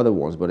know of other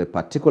ones, but a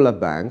particular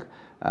bank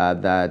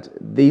that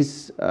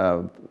this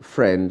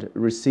friend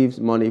receives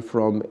money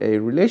from a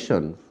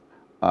relation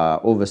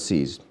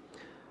overseas.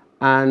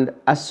 And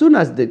as soon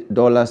as the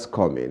dollars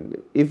come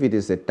in, if it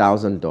is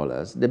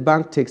 $1,000, the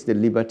bank takes the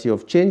liberty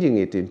of changing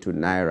it into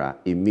Naira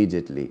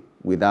immediately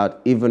without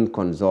even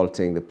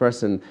consulting the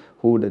person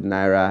who the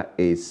Naira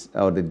is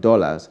or the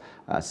dollars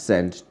are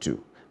sent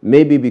to.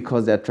 Maybe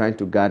because they're trying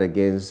to guard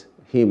against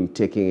him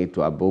taking it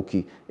to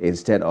Aboki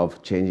instead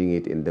of changing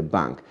it in the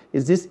bank.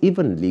 Is this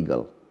even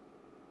legal?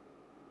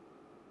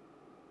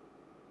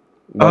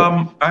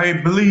 I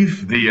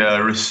believe the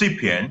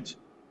recipient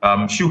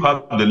should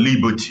have the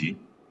liberty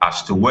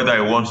as to whether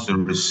he wants to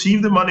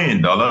receive the money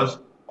in dollars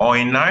or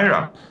in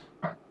Naira.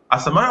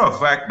 As a matter of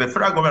fact, the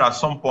federal government at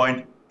some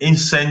point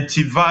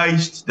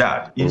incentivized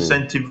that,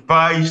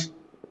 incentivized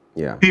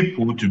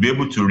people to be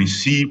able to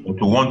receive or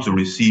to want to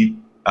receive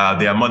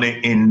their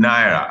money in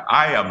Naira.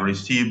 I have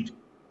received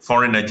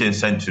foreign exchange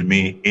sent to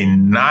me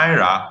in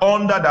Naira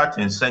under that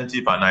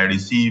incentive, and I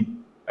received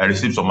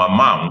some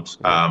amount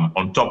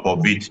on top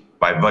of it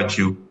by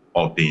virtue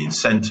of the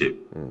incentive.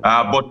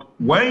 But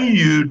when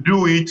you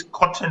do it,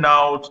 cutting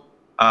out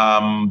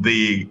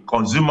the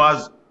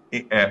consumer's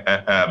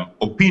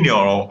opinion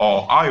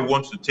or how he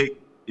wants to take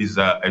his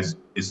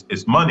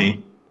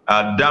money,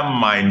 that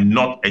might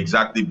not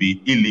exactly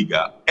be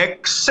illegal,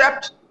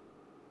 except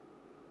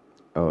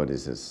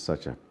this is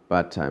such a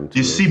bad time to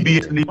the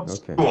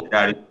CBN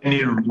there is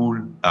any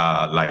rule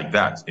like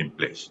that in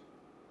place.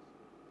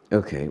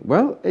 Okay,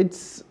 well,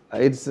 it's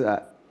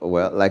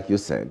well, like you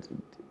said,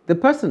 the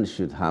person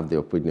should have the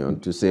opinion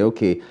to say,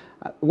 okay,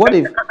 what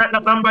if...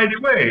 And by the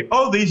way,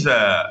 all these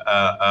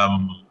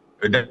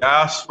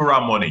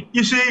diaspora money,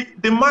 you see,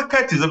 the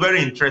market is a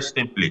very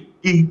interesting place.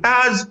 It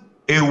has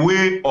a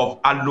way of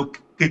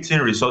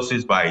allocating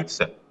resources by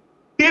itself.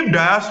 If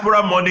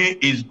diaspora money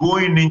is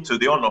going into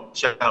the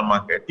unofficial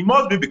market, it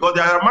must be because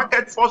there are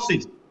market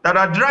forces that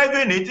are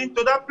driving it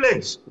into that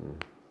place.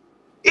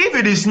 If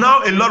it is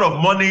now a lot of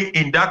money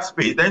in that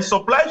space, then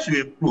supply should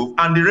improve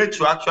and the rate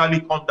should actually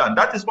come down.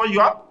 That is what you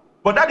have,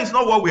 but that is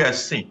not what we are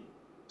seeing.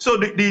 So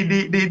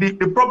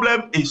the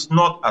problem is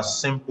not as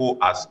simple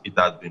as it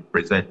has been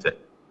presented.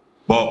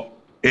 But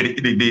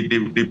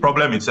the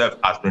problem itself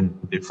has been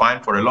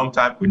defined for a long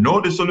time. We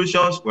know the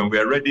solutions. When we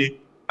are ready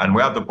and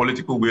we have the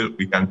political will,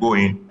 we can go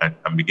in and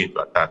begin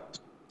to attack.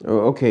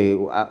 Okay,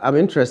 I'm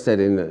interested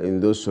in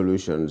those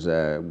solutions.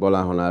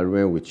 Gbolahan, I'll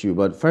remain with you.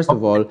 But first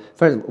of all,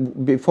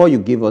 before you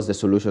give us the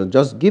solutions,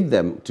 just give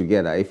them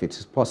together if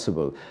it's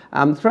possible.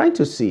 I'm trying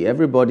to see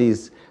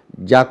everybody's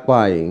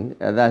jackpying.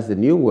 That's the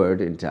new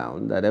word in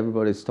town that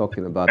everybody's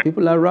talking about.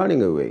 People are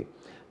running away.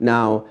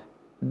 Now,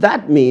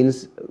 that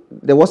means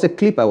there was a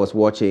clip I was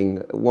watching.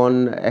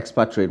 One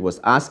expatriate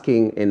was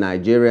asking a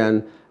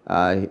Nigerian,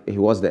 he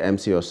was the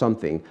MC or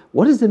something,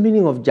 what is the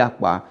meaning of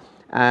jackpot?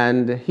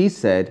 And he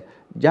said,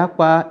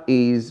 Japa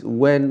is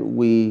when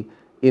we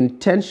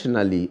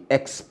intentionally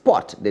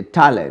export the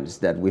talents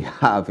that we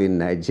have in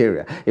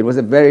Nigeria. It was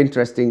a very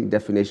interesting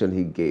definition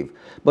he gave,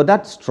 but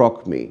that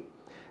struck me.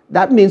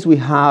 That means we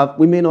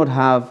may not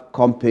have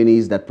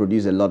companies that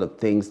produce a lot of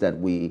things that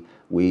we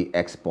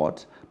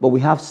export, but we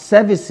have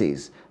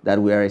services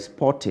that we are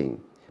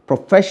exporting.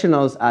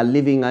 Professionals are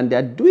living and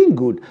they're doing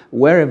good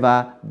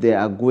wherever they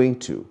are going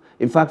to.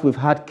 In fact, we've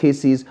had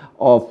cases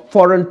of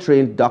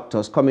foreign-trained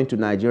doctors coming to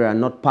Nigeria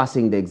and not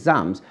passing the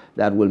exams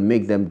that will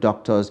make them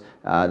doctors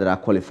that are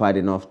qualified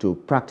enough to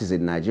practice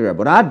in Nigeria.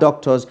 But our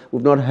doctors,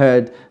 we've not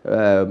heard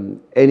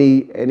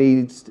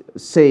any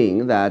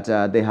saying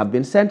that they have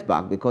been sent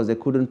back because they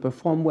couldn't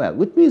perform well,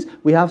 which means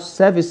we have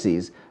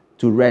services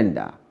to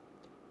render.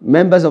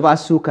 Members of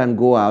ASU can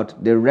go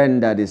out, they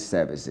render these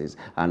services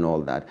and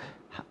all that.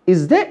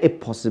 Is there a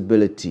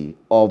possibility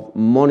of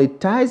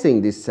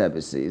monetizing these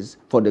services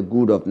for the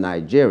good of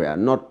Nigeria,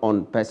 not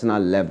on personal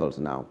levels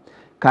now?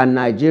 Can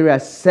Nigeria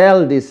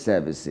sell these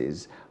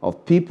services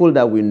of people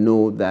that we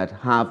know that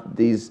have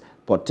this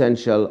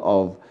potential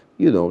of,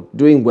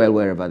 doing well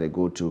wherever they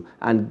go to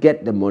and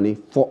get the money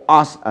for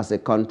us as a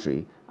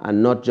country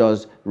and not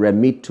just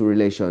remit to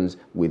relations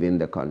within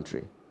the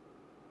country?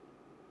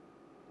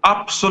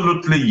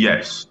 Absolutely,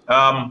 yes.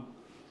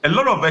 A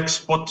lot of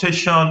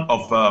exportation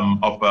of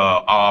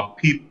our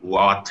people,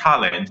 our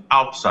talent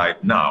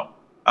outside now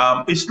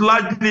is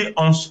largely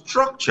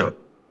unstructured.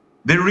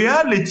 The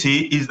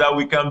reality is that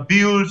we can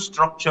build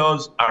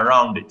structures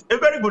around it. A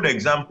very good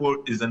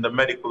example is in the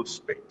medical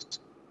space.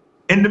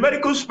 In the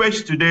medical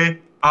space today,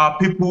 our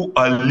people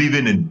are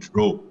living in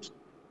droves.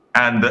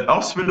 And the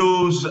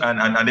hospitals and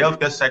the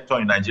healthcare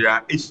sector in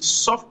Nigeria is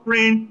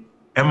suffering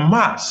en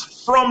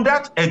masse from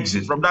that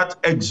exit, from that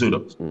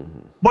exodus.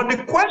 But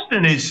the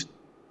question is,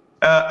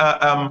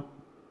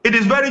 it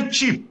is very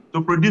cheap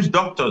to produce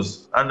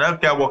doctors and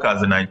healthcare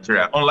workers in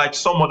Nigeria, unlike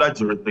some other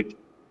jurisdictions.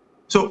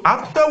 So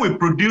after we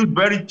produce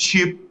very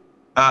cheap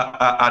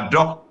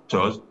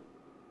doctors,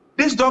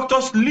 these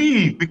doctors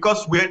leave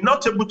because we're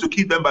not able to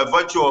keep them by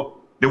virtue of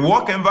the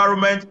work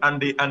environment and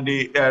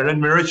the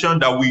remuneration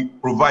that we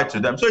provide to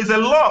them. So it's a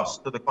loss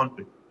to the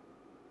country.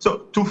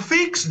 So to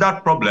fix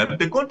that problem,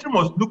 the country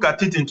must look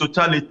at it in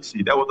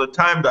totality. There was a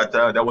time that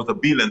there was a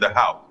bill in the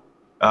House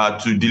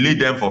to delay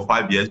them for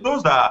 5 years.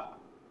 Those are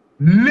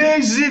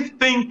lazy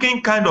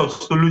thinking kind of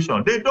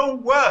solution. They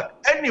don't work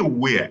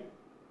anywhere.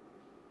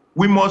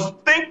 We must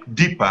think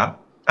deeper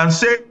and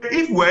say,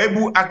 if we're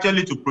able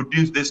actually to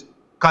produce this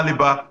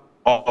caliber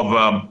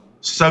of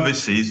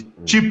services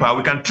cheaper,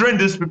 we can train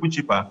these people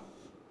cheaper,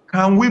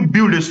 can we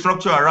build a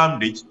structure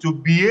around it to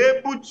be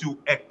able to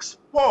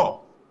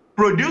export,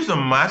 produce a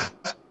mass,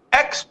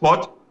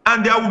 export,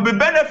 and there will be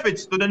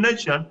benefits to the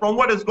nation from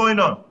what is going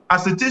on.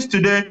 As it is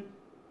today,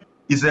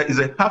 is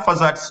a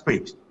haphazard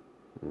space.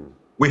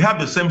 We have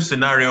the same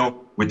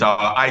scenario with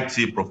our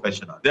IT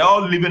professionals. They're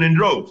all living in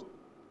droves.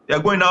 They're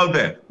going out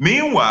there.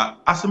 Meanwhile,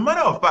 as a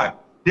matter of fact,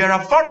 there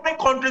are foreign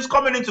countries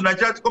coming into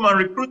Nigeria to come and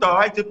recruit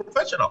our IT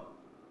professionals.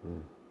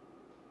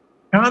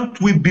 Can't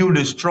we build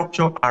a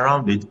structure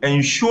around it,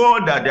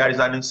 ensure that there is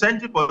an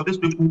incentive for these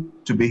people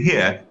to be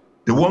here?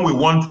 The one we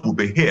want will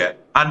be here,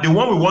 and the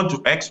one we want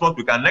to export,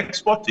 we can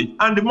export it,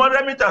 and the more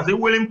remittance, it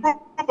will improve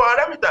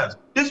our remittance.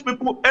 These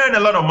people earn a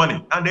lot of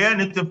money, and they earn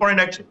it in foreign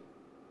exchange,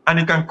 and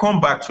it can come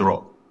back to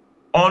us.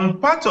 On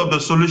part of the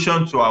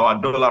solution to our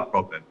dollar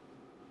problem,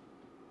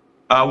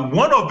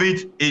 one of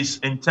it is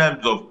in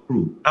terms of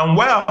crude. And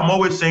why I'm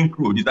always saying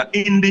crude is that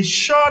in the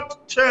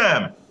short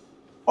term,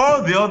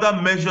 all the other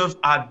measures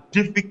are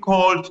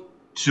difficult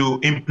to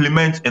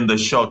implement in the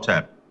short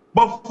term.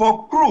 But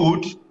for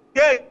crude,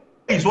 here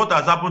is what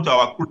has happened to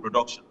our crude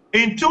production.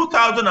 In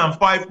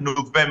 2005,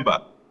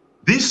 November,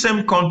 this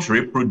same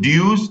country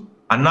produced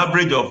an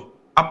average of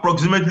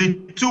approximately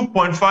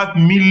 2.5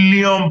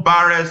 million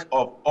barrels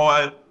of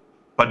oil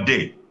per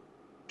day.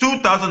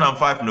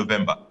 2005,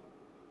 November.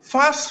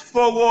 Fast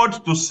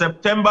forward to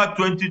September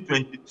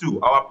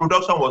 2022, our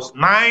production was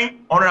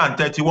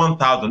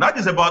 931,000. That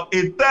is about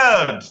a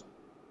third,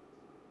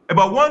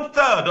 about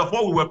 1/3 of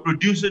what we were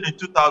producing in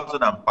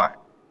 2005.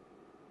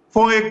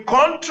 For a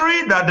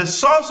country that the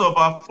source of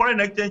our foreign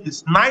exchange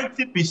is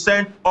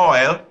 90%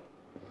 oil,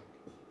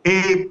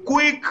 a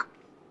quick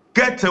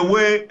get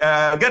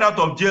out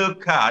of jail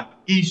card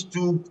is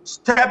to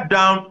step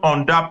down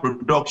on that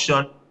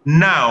production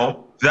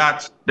now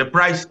that the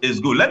price is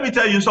good. Let me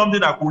tell you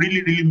something that could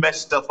really mess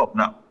stuff up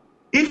now.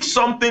 If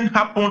something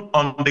happened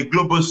on the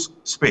global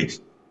space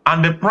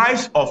and the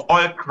price of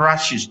oil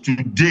crashes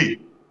today,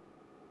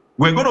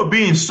 we're going to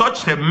be in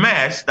such a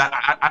mess that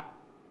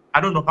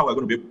I don't know how we're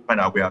going to be able to find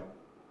our way out.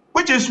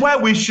 Which is why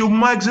we should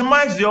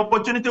maximize the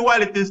opportunity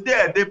while it is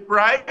there. The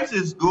price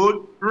is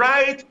good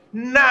right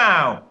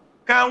now.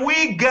 Can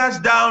we gas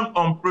down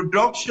on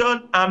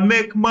production and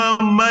make more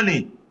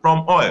money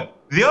from oil?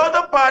 The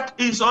other part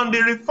is on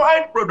the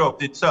refined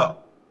product itself.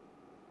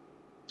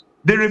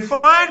 The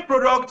refined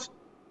product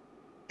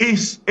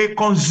is a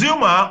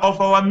consumer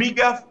of our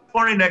meager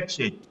foreign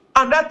exchange.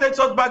 And that takes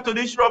us back to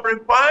the issue of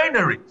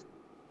refineries.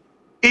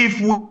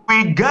 If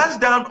we gas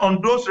down on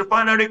those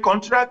refinery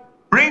contracts,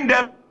 bring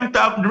them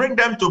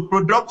to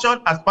production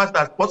as fast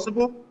as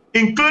possible,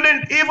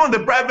 including even the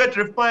private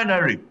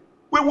refinery,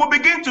 we will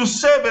begin to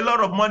save a lot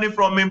of money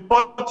from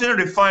importing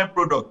refined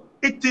product.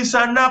 It is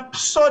an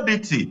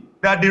absurdity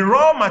that the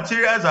raw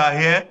materials are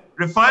here,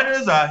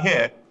 refineries are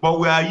here, but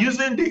we are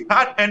using the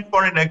hard-earned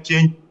foreign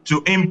exchange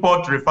to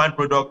import refined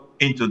product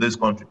into this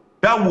country.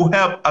 That will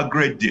help a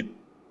great deal.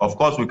 Of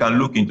course, we can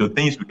look into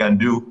things we can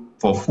do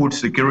for food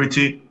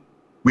security.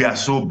 We are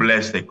so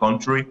blessed a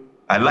country.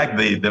 I like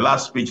the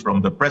last speech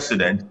from the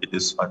president. It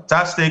is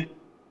fantastic,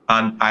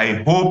 and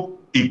I hope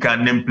he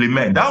can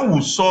implement. That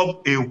will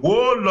solve a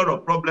whole lot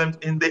of problems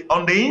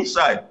on the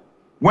inside.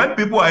 When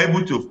people are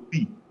able to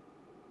feed,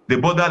 they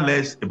bother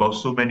less about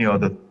so many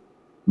other things.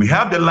 We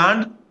have the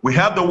land, we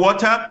have the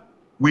water,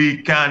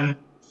 we can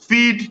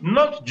feed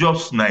not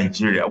just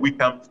Nigeria, we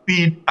can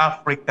feed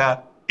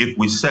Africa if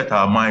we set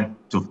our mind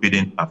to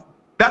feeding Africa.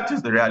 That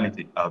is the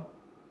reality out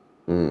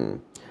there.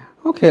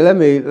 Okay,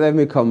 let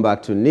me come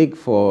back to Nick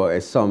for a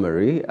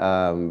summary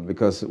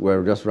because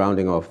we're just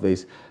rounding off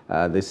this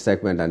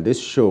segment and this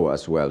show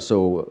as well.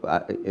 So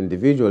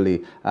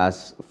individually,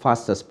 as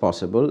fast as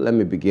possible, let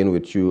me begin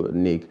with you,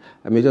 Nick.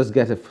 Let me just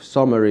get a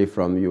summary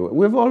from you.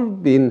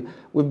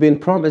 We've been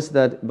promised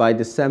that by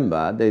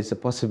December there's a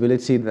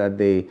possibility that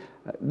they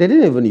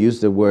didn't even use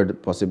the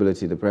word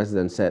possibility. The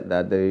president said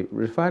that the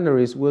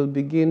refineries will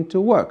begin to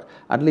work.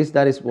 At least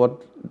that is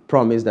what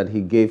promise that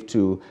he gave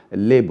to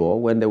Labour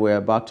when they were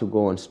about to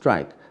go on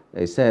strike.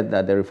 They said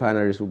that the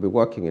refineries will be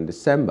working in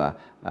December.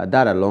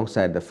 That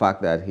alongside the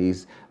fact that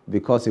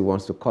because he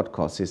wants to cut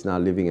costs, he's now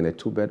living in a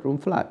 2-bedroom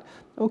flat.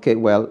 Okay,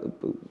 well,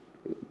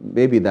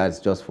 maybe that's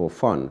just for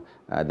fun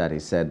that he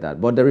said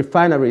that. But the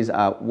refineries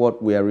are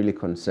what we are really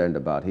concerned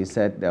about. He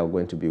said they are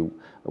going to be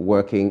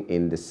working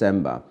in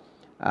December.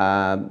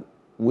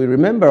 We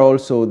remember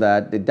also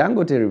that the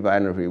Dangote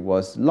refinery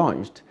was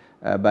launched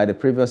by the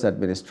previous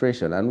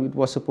administration, and it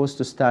was supposed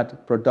to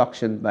start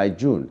production by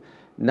June.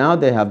 Now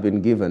they have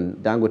been given,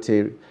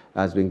 Dangote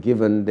has been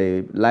given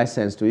the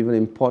license to even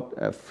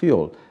import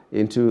fuel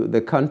into the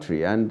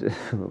country, and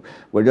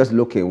we're just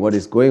looking what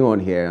is going on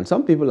here. And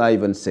some people are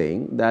even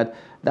saying that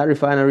that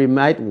refinery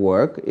might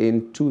work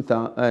in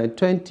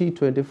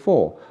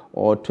 2024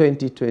 or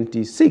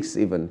 2026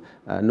 even.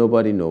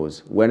 Nobody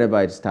knows.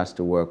 Whenever it starts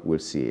to work, we'll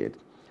see it.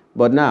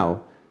 But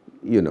now,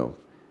 you know,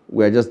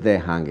 we're just there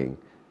hanging.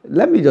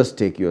 Let me just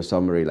take your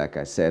summary. Like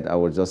I said, I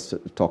was just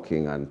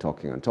talking and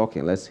talking and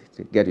talking. Let's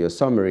get your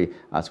summary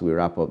as we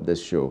wrap up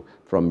this show.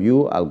 From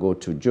you, I'll go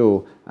to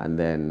Joe and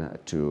then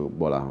to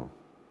Gbolahan.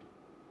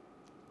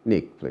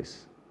 Nick,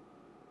 please.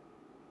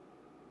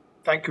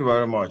 Thank you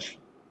very much.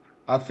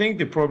 I think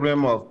the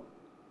problem of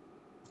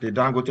the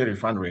Dangote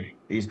refinery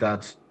is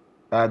that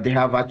they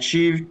have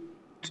achieved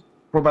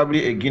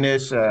probably a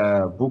Guinness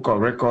Book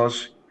of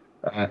Records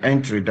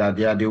entry that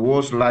they are the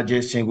world's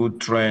largest single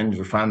train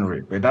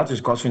refinery, but that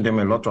is causing them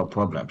a lot of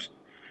problems.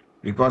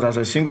 Because as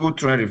a single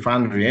train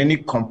refinery, any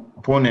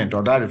component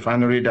of that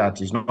refinery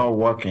that is not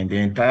working, the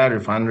entire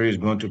refinery is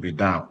going to be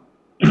down.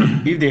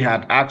 If they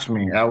had asked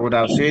me, I would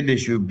have said they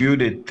should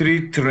build a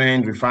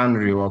 3-train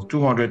refinery of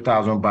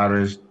 200,000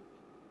 barrels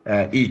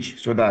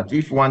each, so that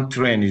if one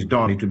train is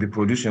done, it will be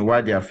producing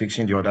while they are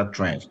fixing the other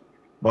trains.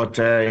 But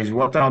it's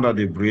water under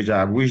the bridge.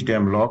 I wish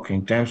them luck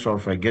in terms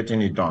of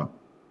getting it done.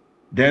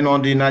 Then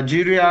on the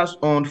Nigeria's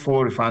own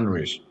 4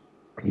 refineries,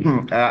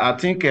 I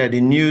think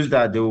the news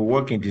that they will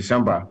work in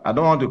December, I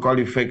don't want to call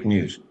it fake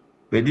news,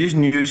 but this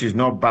news is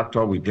not backed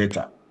up with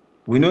data.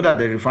 We know that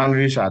the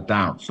refineries are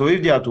down. So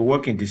if they are to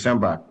work in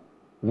December,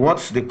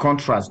 what's the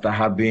contracts that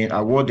have been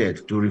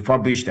awarded to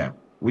refurbish them?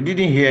 We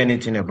didn't hear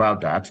anything about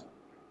that.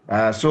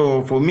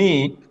 So for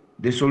me,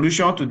 the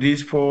solution to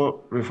these 4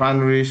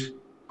 refineries,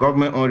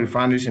 government-owned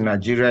refineries in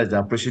Nigeria, is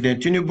that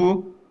President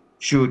Tinubu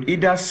should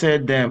either sell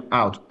them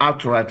out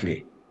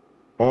outrightly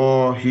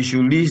or he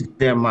should lease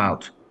them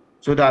out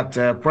so that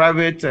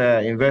private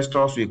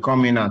investors will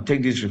come in and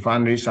take these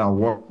refineries and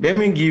work. Let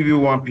me give you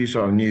one piece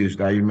of news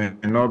that you may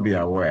not be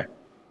aware.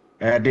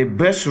 The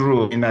best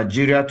road in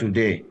Nigeria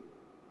today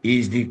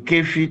is the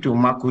Kefi to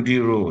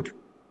Makudi road.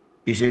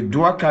 It's a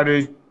dual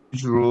carriage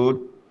road,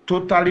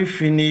 totally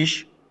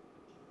finished,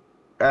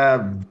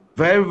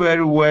 very,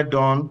 very well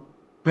done,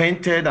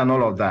 painted and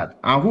all of that.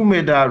 And who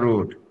made that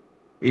road?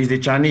 Is the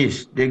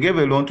Chinese. They gave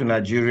a loan to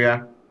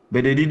Nigeria,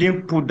 but they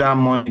didn't put that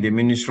money in the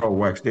Ministry of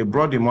Works. They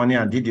brought the money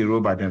and did the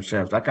road by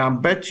themselves. I can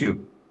bet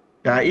you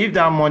that if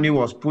that money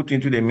was put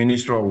into the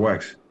Ministry of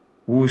Works,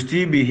 we will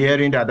still be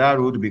hearing that that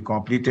road will be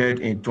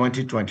completed in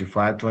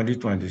 2025,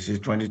 2026,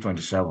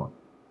 2027.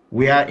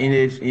 We are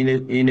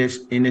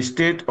in a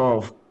state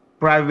of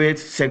private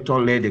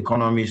sector-led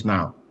economies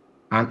now.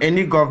 And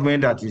any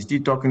government that is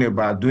still talking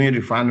about doing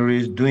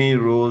refineries, doing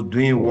roads,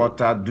 doing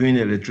water, doing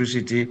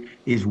electricity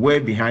is way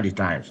behind the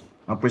times.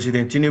 And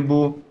President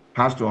Tinubu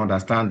has to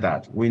understand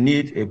that. We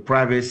need a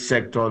private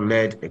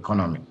sector-led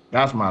economy.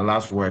 That's my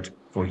last word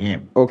for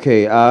him.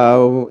 Okay,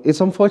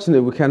 it's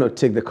unfortunate we cannot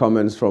take the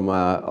comments from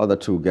our other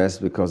 2 guests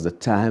because the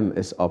time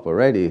is up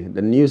already.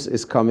 The news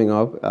is coming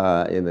up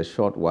in a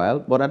short while,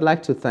 but I'd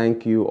like to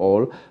thank you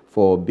all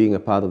for being a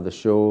part of the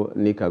show.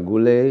 Nick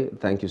Agule,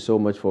 thank you so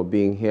much for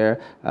being here.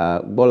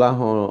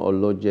 Gbolahan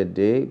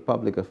Olojede,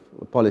 Public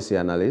Policy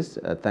Analyst,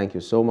 thank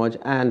you so much.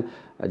 And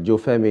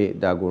Femi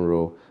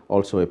Diaunro,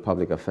 also a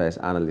Public Affairs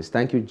Analyst.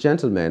 Thank you,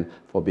 gentlemen,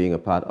 for being a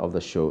part of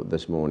the show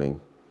this morning.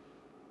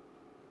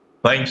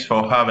 Thanks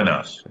for having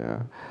us.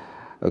 Yeah.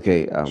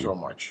 Okay. So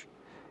much.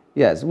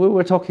 Yes, we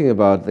were talking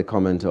about the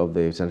comment of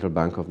the Central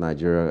Bank of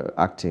Nigeria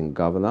acting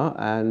governor,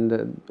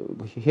 and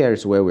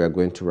here's where we are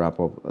going to wrap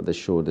up the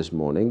show this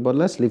morning. But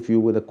let's leave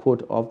you with a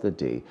quote of the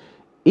day.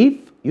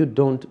 If you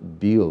don't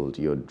build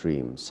your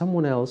dream,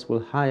 someone else will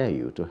hire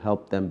you to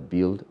help them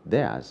build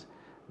theirs.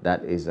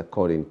 That is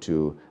according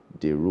to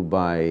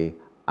Dhirubhai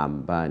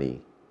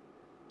Ambani.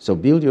 So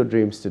build your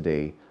dreams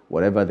today,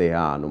 whatever they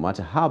are, no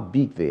matter how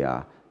big they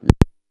are,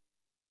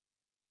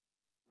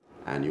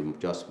 and you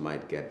just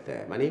might get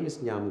there. My name is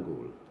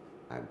Nyamgul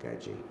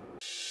Agaji.